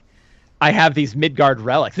like I have these Midgard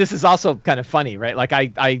relics. This is also kind of funny, right? Like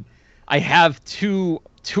I have 2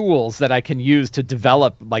 tools that I can use to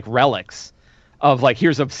develop like relics of like,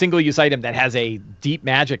 here's a single use item that has a deep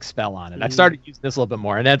magic spell on it. I've started using this a little bit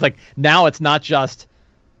more, and it's like now it's not just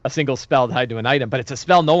a single spell tied to an item, but it's a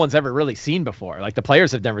spell no one's ever really seen before. Like the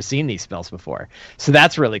players have never seen these spells before. So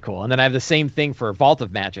that's really cool. And then I have the same thing for Vault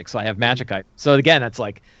of Magic. So I have magic items. So again, it's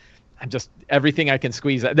like, I'm just everything I can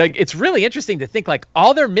squeeze. Like, it's really interesting to think like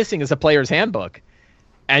all they're missing is a player's handbook,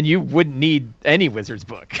 and you wouldn't need any wizard's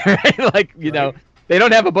book, right? Like, know, they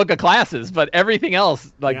don't have a book of classes, but everything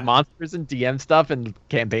else, like monsters and DM stuff and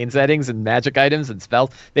campaign settings and magic items and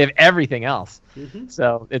spells, they have everything else.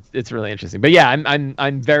 So it's really interesting. But yeah,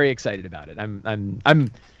 I'm very excited about it.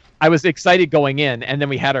 I was excited going in, and then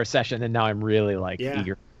we had our session, and now I'm really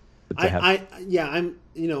eager to have.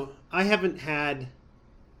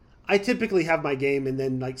 I typically have my game and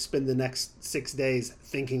then spend the next 6 days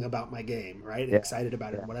thinking about my game, right? And excited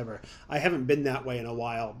about it and whatever. I haven't been that way in a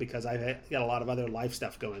while because I've got a lot of other life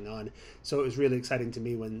stuff going on. So it was really exciting to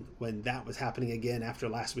me when that was happening again after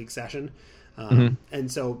last week's session.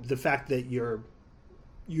 And so the fact that you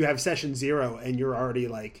have session 0 and you're already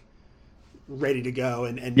like ready to go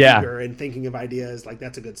and eager and thinking of ideas, like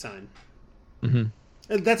that's a good sign.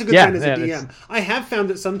 That's a good sign as a DM. I have found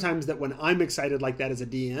that sometimes that when I'm excited like that as a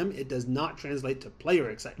DM, it does not translate to player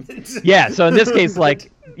excitement. So in this case,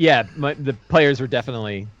 the players are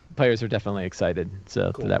definitely excited.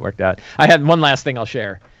 So cool. That worked out. I had one last thing I'll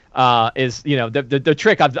share. Is the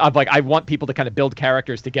trick I've like, I want people to kind of build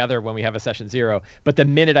characters together when we have a session 0, but the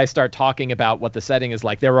minute I start talking about what the setting is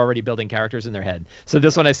like, they're already building characters in their head. So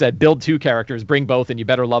this one I said, build 2 characters, bring both, and you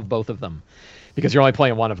better love both of them, because you're only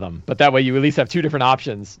playing one of them. But that way you at least have 2 different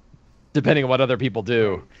options depending on what other people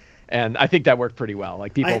do. And I think that worked pretty well.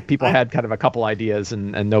 Like people had kind of a couple ideas,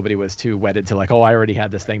 and nobody was too wedded to like, oh, I already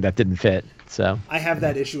had this thing that didn't fit. So I have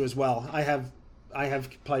that issue as well. I have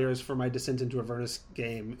players for my Descent into Avernus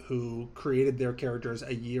game who created their characters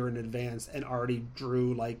a year in advance and already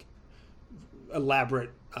drew like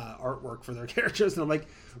elaborate artwork for their characters, and I'm like,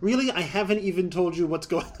 really? I haven't even told you what's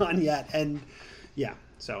going on yet. And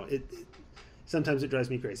so it sometimes it drives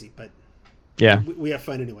me crazy, but we have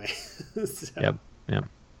fun anyway. So. Yep.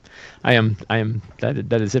 I am.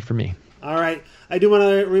 That is it for me. All right. I do want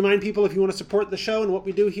to remind people, if you want to support the show and what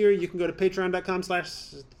we do here, you can go to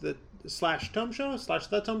patreon.com/the Tome Show,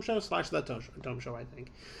 /the Tome Show, I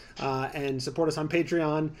think, and support us on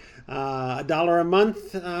Patreon. $1 a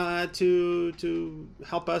month to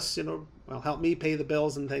help us, help me pay the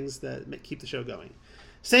bills and things that keep the show going.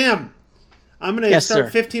 Sam, I'm going to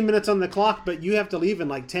start 15 minutes on the clock, but you have to leave in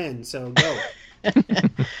like 10, so go.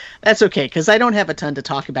 That's okay, because I don't have a ton to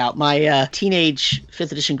talk about. My teenage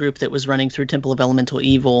 5th edition group that was running through Temple of Elemental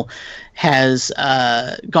Evil has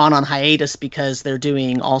gone on hiatus because they're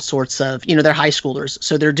doing all sorts of, they're high schoolers,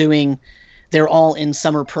 so they're all in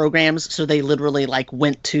summer programs, so they literally like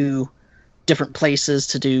went to different places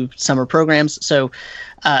to do summer programs. So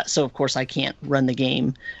of course I can't run the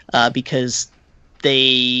game because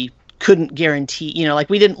they couldn't guarantee, like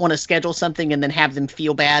we didn't want to schedule something and then have them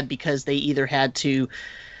feel bad because they either had to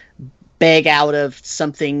beg out of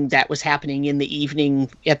something that was happening in the evening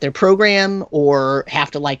at their program or have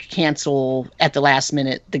to like cancel at the last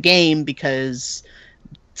minute the game because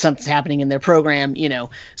something's happening in their program,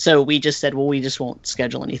 So we just said, well, we just won't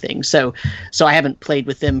schedule anything. So I haven't played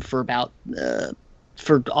with them for about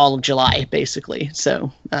for all of July, basically.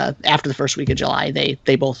 So after the first week of July,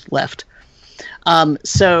 they both left.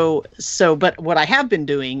 But what I have been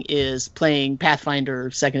doing is playing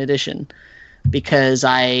Pathfinder 2nd edition because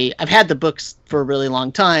I've had the books for a really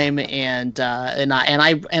long time, and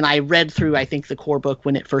I read through, I think, the core book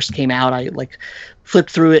when it first came out. I like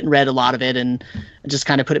flipped through it and read a lot of it and just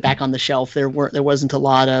kind of put it back on the shelf. There wasn't a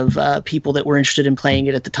lot of people that were interested in playing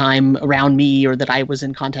it at the time around me or that I was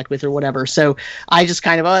in contact with or whatever. So I just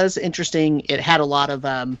kind of was interesting. It had a lot of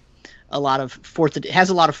it has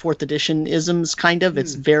a lot of 4th edition isms, kind of.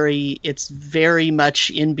 It's very much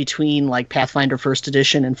in between like Pathfinder 1st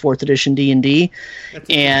edition and 4th edition D&D,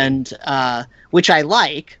 and which I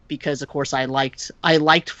like because of course I liked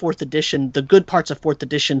 4th edition. The good parts of 4th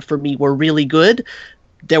edition for me were really good.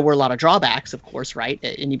 There were a lot of drawbacks, of course, right?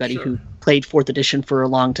 Anybody who played 4th edition for a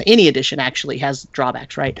long time, any edition actually has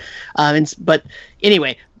drawbacks, right? But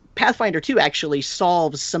anyway, Pathfinder 2 actually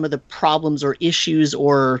solves some of the problems or issues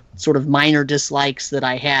or sort of minor dislikes that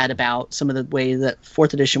I had about some of the way that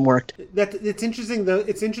 4th edition worked. It's interesting, though.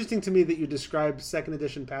 It's interesting to me that you describe 2nd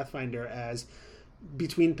edition Pathfinder as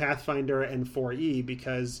between Pathfinder and 4E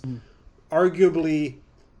because arguably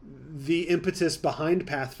the impetus behind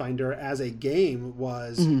Pathfinder as a game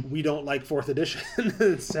was we don't like 4th edition.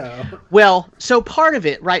 So part of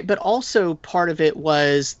it, right, but also part of it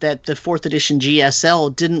was that the 4th edition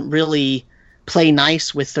GSL didn't really play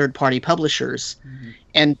nice with third-party publishers,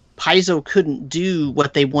 and Paizo couldn't do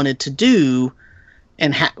what they wanted to do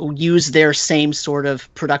and use their same sort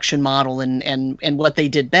of production model and what they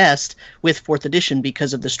did best with 4th edition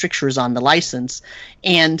because of the strictures on the license.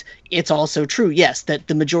 And it's also true, yes, that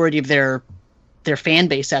the majority of their fan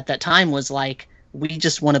base at that time was like, we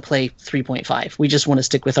just want to play 3.5. We just want to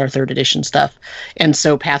stick with our 3rd edition stuff. And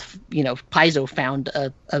so Paizo found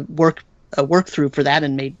a work through for that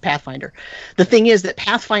and made Pathfinder. The thing is that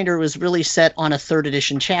Pathfinder was really set on a 3rd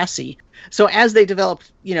edition chassis. So as they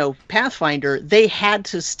developed, Pathfinder, they had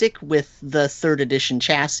to stick with the 3rd edition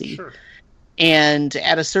chassis. Sure. And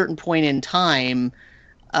at a certain point in time,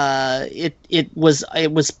 it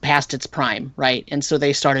was past its prime, right? And so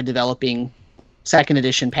they started developing 2nd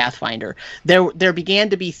edition Pathfinder. There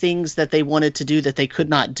began to be things that they wanted to do that they could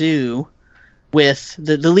not do with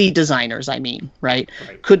the lead designers, I mean, right?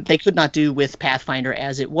 They could not do with Pathfinder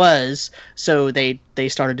as it was, so they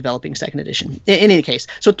started developing second edition. In any case,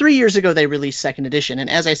 so 3 years ago they released second edition, and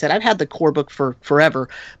as I said, I've had the core book for forever,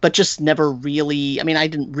 but just never really, I mean, I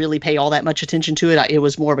didn't really pay all that much attention to it. It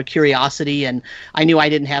was more of a curiosity, and I knew I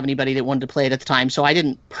didn't have anybody that wanted to play it at the time, so I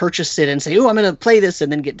didn't purchase it and say, oh, I'm going to play this,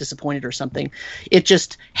 and then get disappointed or something. It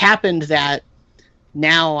just happened that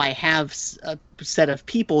now I have a set of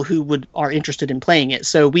people who are interested in playing it.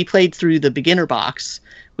 So we played through the beginner box,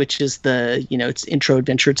 which is it's intro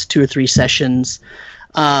adventure. It's 2 or 3 sessions.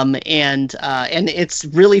 And it's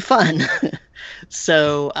really fun.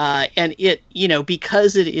 So, and it,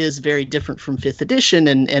 because it is very different from 5th edition,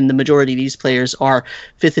 and the majority of these players are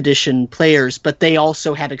 5th edition players, but they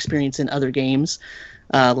also have experience in other games.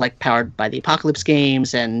 Like Powered by the Apocalypse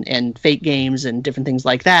games and Fate games and different things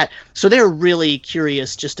like that. So they're really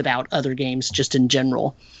curious just about other games just in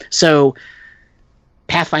general. So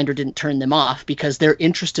Pathfinder didn't turn them off because they're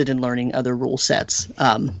interested in learning other rule sets.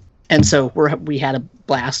 And so we had a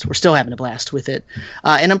blast. We're still having a blast with it.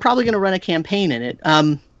 And I'm probably going to run a campaign in it.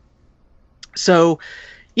 So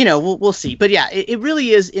we'll see. But yeah, it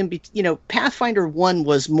really is Pathfinder 1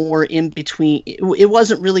 was more in between. It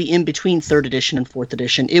wasn't really in between 3rd edition and 4th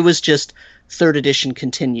edition. It was just 3rd edition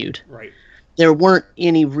continued. Right. There weren't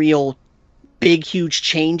any real big, huge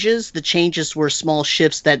changes. The changes were small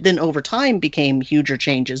shifts that then over time became huger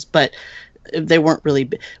changes, but they weren't really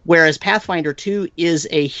big. Whereas Pathfinder 2 is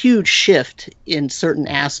a huge shift in certain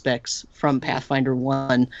aspects from Pathfinder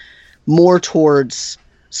 1, more towards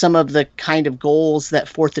some of the kind of goals that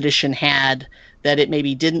 4th edition had that it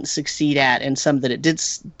maybe didn't succeed at, and some that it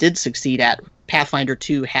did succeed at. Pathfinder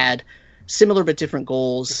 2 had similar but different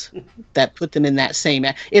goals that put them in that same.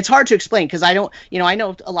 It's hard to explain because I know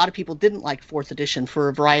a lot of people didn't like 4th edition for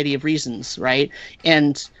a variety of reasons, right?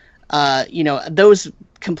 And those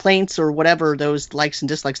complaints or whatever, those likes and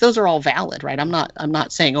dislikes, those are all valid, right? I'm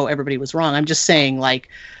not saying everybody was wrong. I'm just saying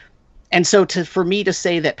and so for me to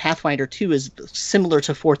say that Pathfinder 2 is similar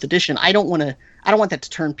to 4th edition, I don't want that to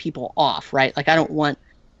turn people off, right? Like I don't want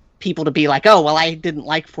people to be like, oh, well, I didn't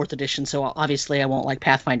like 4th edition, so obviously I won't like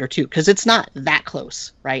Pathfinder 2, because it's not that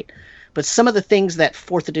close, right? But some of the things that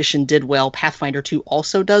 4th edition did well, Pathfinder 2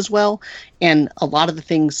 also does well, and a lot of the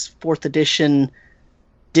things 4th edition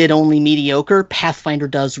did only mediocre, Pathfinder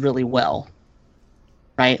does really well.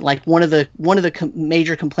 Right, like one of the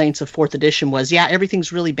major complaints of 4th edition was,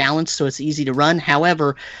 everything's really balanced, so it's easy to run.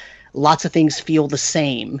 However, lots of things feel the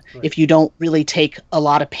same. Right. If you don't really take a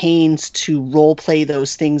lot of pains to role play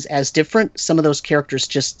those things as different, some of those characters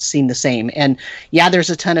just seem the same. And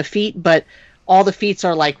there's a ton of feat, but all the feats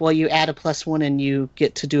are like, well, you add a +1 and you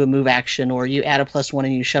get to do a move action, or you add a +1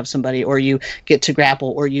 and you shove somebody, or you get to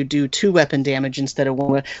grapple, or you do 2 weapon damage instead of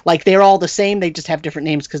 1. Like, they're all the same. They just have different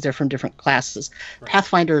names because they're from different classes. Right.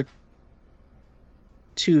 Pathfinder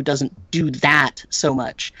 2 doesn't do that so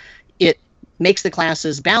much. It makes the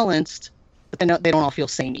classes balanced, but they don't all feel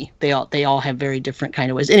samey. They all have very different kind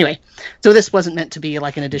of ways. Anyway, so this wasn't meant to be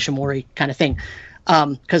like an Edition Mori kind of thing.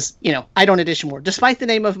 Because I don't edition war. Despite the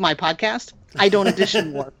name of my podcast, I don't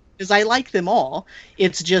edition war because I like them all.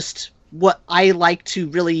 It's just what I like to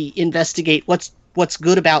really investigate what's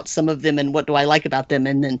good about some of them and what do I like about them,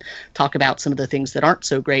 and then talk about some of the things that aren't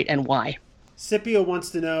so great and why. Scipio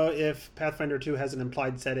wants to know if Pathfinder 2 has an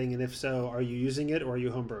implied setting, and if so, are you using it or are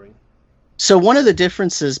you homebrewing? So one of the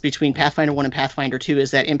differences between Pathfinder 1 and Pathfinder 2 is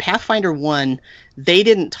that in Pathfinder 1, they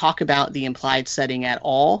didn't talk about the implied setting at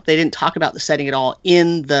all. They didn't talk about the setting at all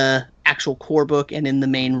in the actual core book and in the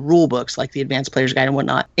main rule books, like the Advanced Player's Guide and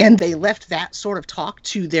whatnot. And they left that sort of talk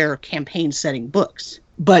to their campaign setting books.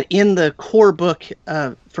 But in the core book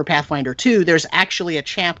for Pathfinder 2, there's actually a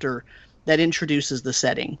chapter that introduces the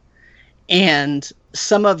setting. And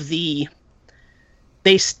some of it's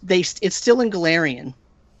still in Golarion.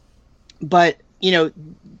 But even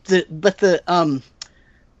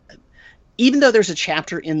though there's a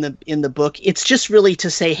chapter in the book, it's just really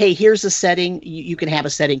to say, hey, here's a setting. You can have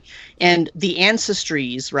a setting, and the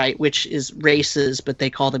ancestries, right, which is races, but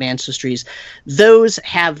they call them ancestries. Those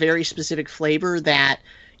have very specific flavor that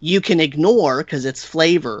you can ignore because it's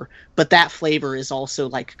flavor, but that flavor is also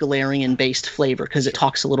like Golarion-based flavor because it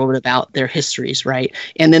talks a little bit about their histories, right?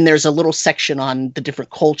 And then there's a little section on the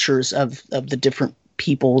different cultures of the different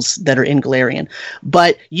peoples that are in Golarion.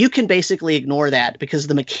 But you can basically ignore that because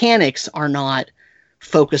the mechanics are not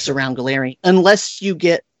focused around Golarion unless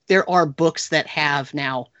there are books that have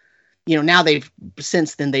now now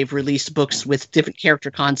since then they've released books with different character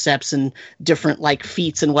concepts and different like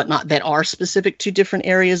feats and whatnot that are specific to different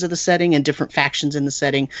areas of the setting and different factions in the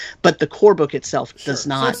setting. But the core book itself does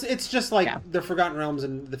not. So it's just like the Forgotten Realms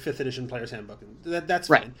and the 5th edition Player's Handbook. That's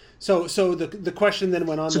fine. Right. So the question then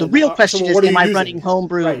went on. So the real question is, am I running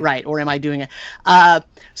homebrew, right, or am I doing it?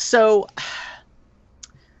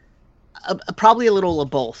 Probably a little of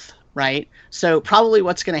both. Right. So probably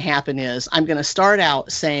what's going to happen is I'm going to start out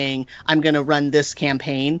saying I'm going to run this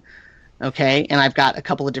campaign. OK, and I've got a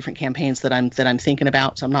couple of different campaigns that I'm thinking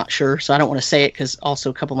about. So I'm not sure. So I don't want to say it because also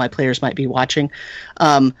a couple of my players might be watching.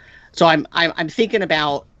 So I'm thinking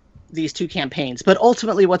about these two campaigns. But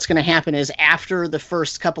ultimately, what's going to happen is after the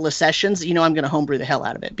first couple of sessions, I'm going to homebrew the hell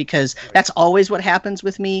out of it, because that's always what happens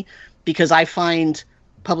with me, because I find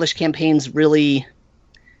published campaigns really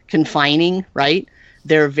confining. Right.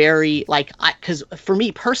 They're very because for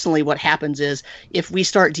me personally, what happens is if we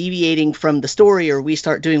start deviating from the story or we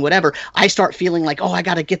start doing whatever, I start feeling like, I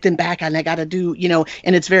got to get them back and I got to do,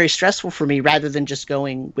 and it's very stressful for me, rather than just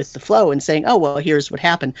going with the flow and saying, oh, well, here's what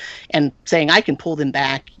happened, and saying I can pull them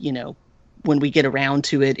back, when we get around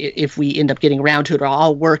to it, if we end up getting around to it, or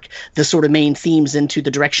I'll work the sort of main themes into the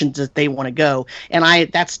directions that they want to go.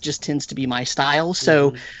 And that's just tends to be my style.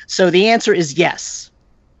 So the answer is yes.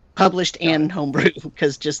 Published and homebrew,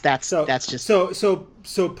 because that's just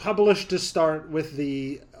so published to start with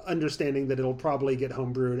the understanding that it'll probably get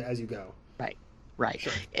homebrewed as you go.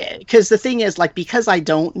 Right. Because the thing is, because I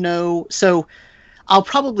don't know, so I'll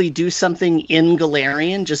probably do something in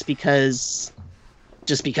Golarion just because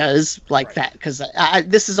that, because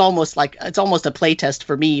this is almost it's almost a play test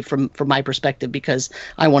for me from my perspective, because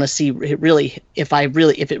I want to see if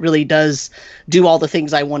it really does do all the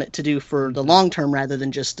things I want it to do for the long term, rather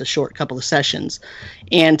than just a short couple of sessions.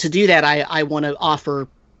 And to do that, I want to offer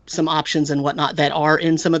some options and whatnot that are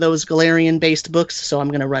in some of those Golarion based books. So I'm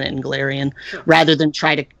going to run it in Golarion rather than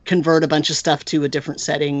try to convert a bunch of stuff to a different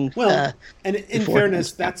setting. Well, and in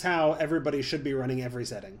fairness, that's how everybody should be running every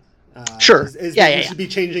setting. Sure. You should be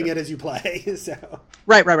changing it as you play. So.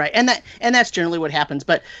 Right. And that's generally what happens.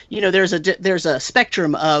 But there's a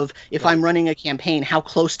spectrum of, if I'm running a campaign, how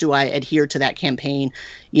close do I adhere to that campaign,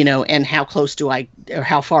 and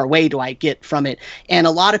how far away do I get from it? And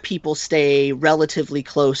a lot of people stay relatively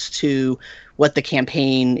close to what the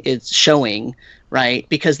campaign is showing, right?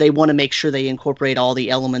 Because they want to make sure they incorporate all the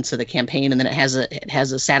elements of the campaign, and then it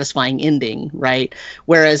has a satisfying ending, right?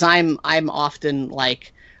 Whereas I'm often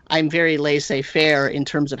I'm very laissez-faire in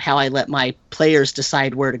terms of how I let my players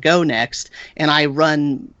decide where to go next. And I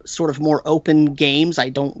run sort of more open games. I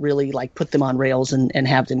don't really put them on rails and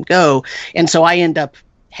have them go. And so I end up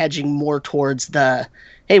hedging more towards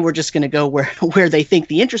hey, we're just going to go where they think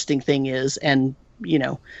the interesting thing is. And,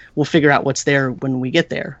 we'll figure out what's there when we get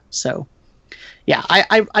there. So, yeah,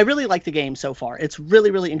 I really like the game so far. It's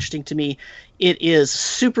really, really interesting to me. It is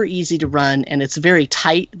super easy to run, and it's very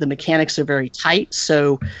tight. The mechanics are very tight.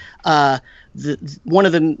 So one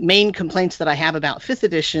of the main complaints that I have about 5th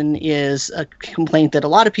edition is a complaint that a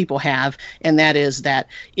lot of people have, and that is that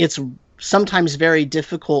it's sometimes very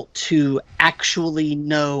difficult to actually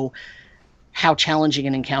know how challenging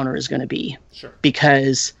an encounter is going to be. Sure.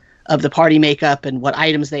 Because of the party makeup and what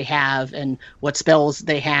items they have and what spells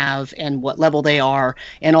they have and what level they are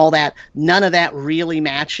and all that. None of that really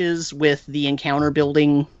matches with the encounter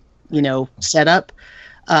building, setup.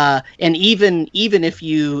 And even if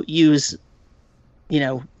you use,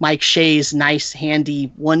 Mike Shea's nice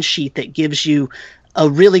handy one sheet that gives you a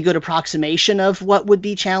really good approximation of what would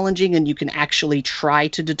be challenging, and you can actually try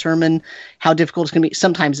to determine how difficult it's going to be,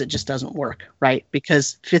 sometimes it just doesn't work, right?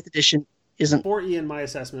 Because 5th edition isn't. 4E, in my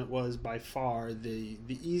assessment, was by far the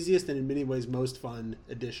easiest and in many ways most fun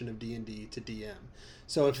edition of D&D to DM.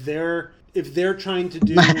 So if they're trying to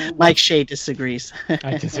do Mike Shea disagrees.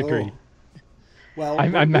 I disagree. Oh. Well,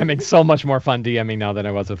 I'm having so much more fun DMing now than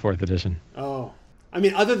I was with 4th edition. Oh, I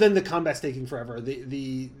mean, other than the combat's taking forever,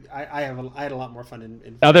 I had a lot more fun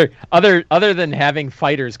in other than having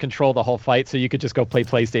fighters control the whole fight, so you could just go play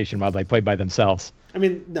PlayStation while they play by themselves. I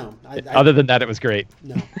mean, no. Other than that, it was great.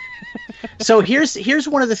 No. So here's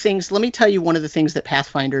one of the things. Let me tell you one of the things that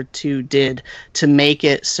Pathfinder 2 did to make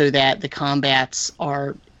it so that the combats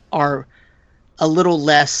are a little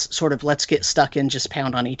less sort of let's get stuck and just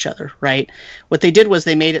pound on each other, right? What they did was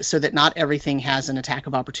they made it so that not everything has an attack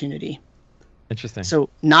of opportunity. Interesting. So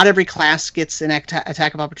not every class gets an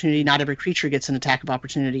attack of opportunity. Not every creature gets an attack of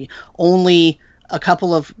opportunity. Only a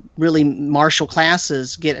couple of really martial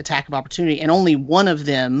classes get attack of opportunity, and only one of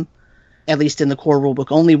them, at least in the core rulebook.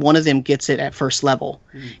 Only one of them gets it at first level.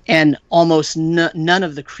 And almost none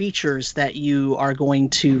of the creatures that you are going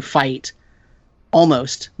to fight,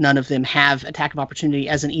 almost none of them have attack of opportunity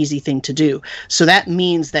as an easy thing to do. So that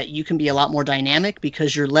means that you can be a lot more dynamic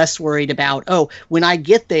because you're less worried about, oh, when I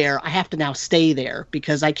get there, I have to now stay there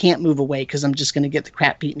because I can't move away because I'm just going to get the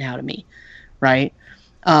crap beaten out of me, right?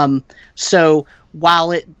 So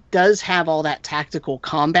while it does have all that tactical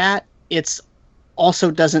combat, it's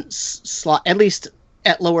also doesn't slot, at least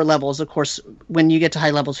at lower levels. Of course, when you get to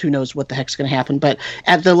high levels, who knows what the heck's going to happen. But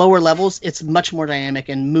at the lower levels, it's much more dynamic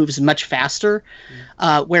and moves much faster.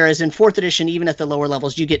 Whereas in 4th edition, even at the lower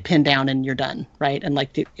levels, you get pinned down and you're done, right? And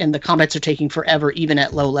the combats are taking forever, even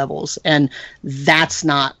at low levels. And that's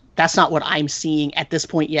not what I'm seeing at this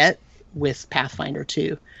point yet with Pathfinder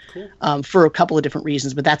 2. Cool. For a couple of different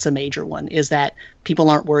reasons, but that's a major one, is that people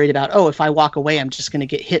aren't worried about, oh, if I walk away, I'm just going to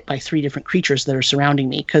get hit by 3 different creatures that are surrounding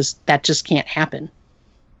me, because that just can't happen.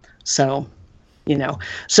 So,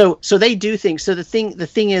 so they do things. So the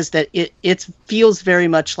thing is that it feels very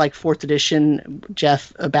much like 4th edition,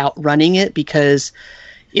 Jeff, about running it, because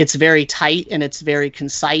it's very tight and it's very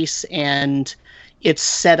concise, and it's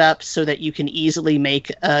set up so that you can easily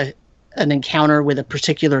make an encounter with a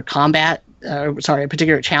particular a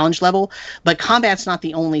particular challenge level. But combat's not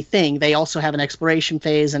the only thing. They also have an exploration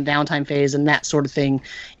phase and downtime phase and that sort of thing.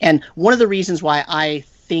 And one of the reasons why I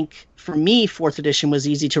think, for me, 4th edition was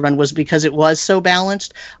easy to run was because it was so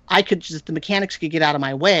balanced. The mechanics could get out of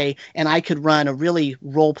my way, and I could run a really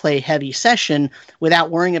role-play heavy session without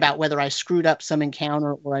worrying about whether I screwed up some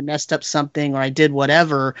encounter or I messed up something or I did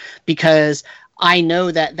whatever, because I know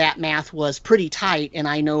that math was pretty tight, and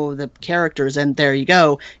I know the characters, and there you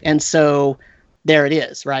go. And so there it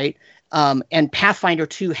is, right? And Pathfinder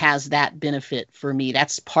 2 has that benefit for me.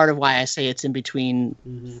 That's part of why I say it's in between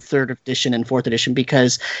 3rd edition and 4th edition,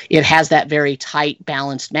 because it has that very tight,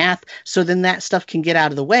 balanced math. So then that stuff can get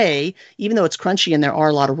out of the way. Even though it's crunchy and there are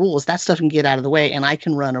a lot of rules, that stuff can get out of the way, and I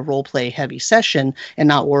can run a role-play heavy session and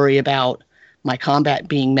not worry about my combat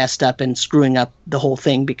being messed up and screwing up the whole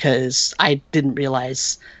thing because I didn't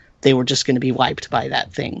realize they were just going to be wiped by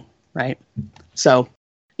that thing, right? So,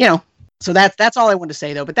 so that's all I want to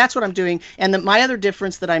say, though. But that's what I'm doing. And my other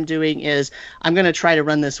difference that I'm doing is I'm going to try to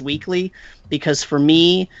run this weekly, because for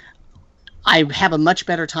me, I have a much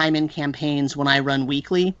better time in campaigns when I run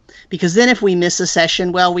weekly, because then if we miss a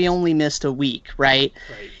session, well, we only missed a week, right?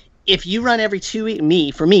 If you run every 2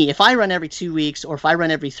 weeks, if I run every 2 weeks, or if I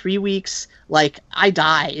run every 3 weeks, like, I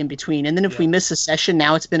die in between. And then if we miss a session,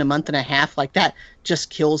 now it's been a month and a half, like, that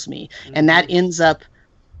just kills me. And that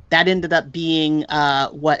ended up being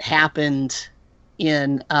what happened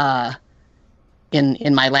in my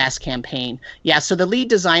last campaign. Yeah, so the lead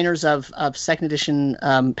designers of 2nd edition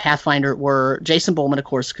Pathfinder were Jason Bowman, of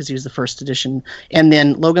course, because he was the 1st edition, and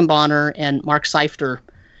then Logan Bonner and Mark Seifter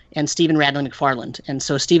and Stephen Radley McFarland. And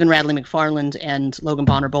so Stephen Radley McFarland and Logan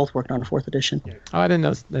Bonner both worked on a 4th edition. Oh, I didn't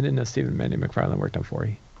know Stephen McFarland worked on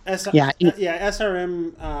 4E.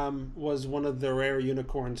 SRM was one of the rare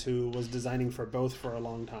unicorns who was designing for both for a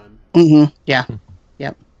long time. Yeah.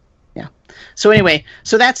 Yep. Yeah. So anyway,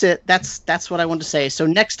 so that's it. That's what I wanted to say. So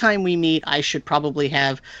next time we meet, I should probably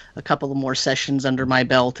have a couple of more sessions under my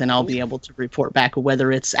belt, and I'll be able to report back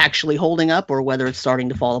whether it's actually holding up or whether it's starting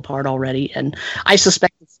to fall apart already. And I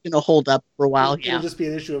suspect it's going to hold up for a while. It'll just be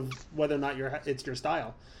an issue of whether or not it's your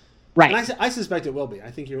style. Right. And I suspect it will be. I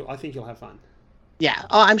think you'll have fun. Yeah,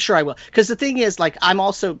 I'm sure I will. Because the thing is, like, I'm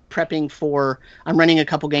also prepping I'm running a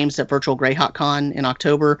couple games at Virtual Greyhawk Con in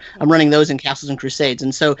October. I'm running those in Castles and Crusades.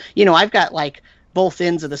 And so, I've got, like, both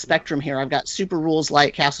ends of the spectrum here. I've got super rules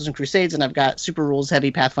like Castles and Crusades, and I've got super rules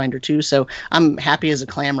heavy Pathfinder 2. So I'm happy as a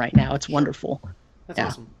clam right now. It's wonderful. That's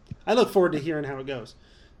awesome. I look forward to hearing how it goes.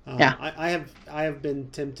 I have been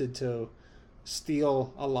tempted to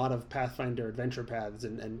steal a lot of Pathfinder adventure paths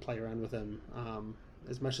and play around with them,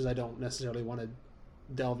 as much as I don't necessarily want to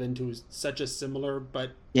delve into such a similar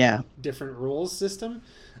but different rules system.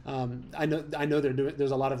 I know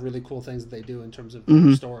there's a lot of really cool things that they do in terms of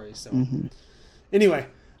stories. So anyway,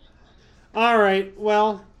 all right.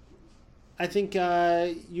 Well, I think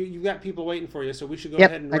you got people waiting for you, so we should go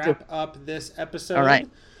ahead and wrap up this episode. All right.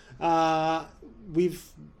 We've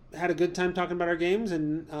had a good time talking about our games,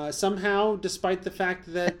 and somehow, despite the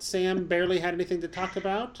fact that Sam barely had anything to talk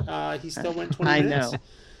about, he still went 20 minutes. I know.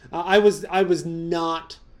 I was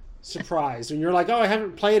not surprised when you're like, I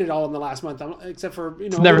haven't played it all in the last month, except for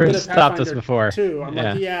it's never stopped us before. Too. I'm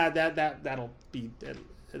like, that'll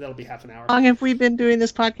be half an hour. How long have we been doing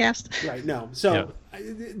this podcast? Right. No. So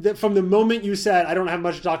from the moment you said I don't have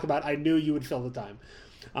much to talk about, I knew you would fill the time.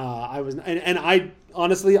 I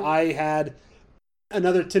honestly, I had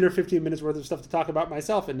another 10 or 15 minutes worth of stuff to talk about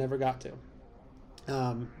myself and never got to.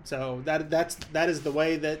 So that is the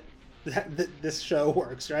way that this show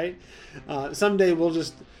works, right? Someday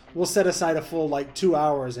we'll set aside a full 2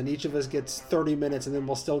 hours, and each of us gets 30 minutes, and then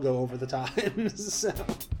we'll still go over the time. So.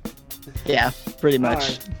 Yeah, pretty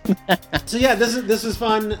much. Right. So yeah, this was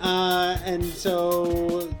fun, and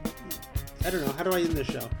so I don't know, how do I end this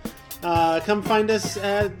show? Come find us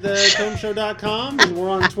at thecombshow.com, and we're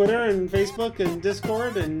on Twitter and Facebook and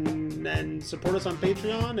Discord, and support us on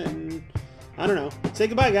Patreon, and I don't know. Say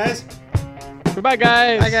goodbye, guys. Goodbye,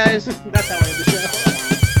 guys. Bye, guys. That's how I end the show.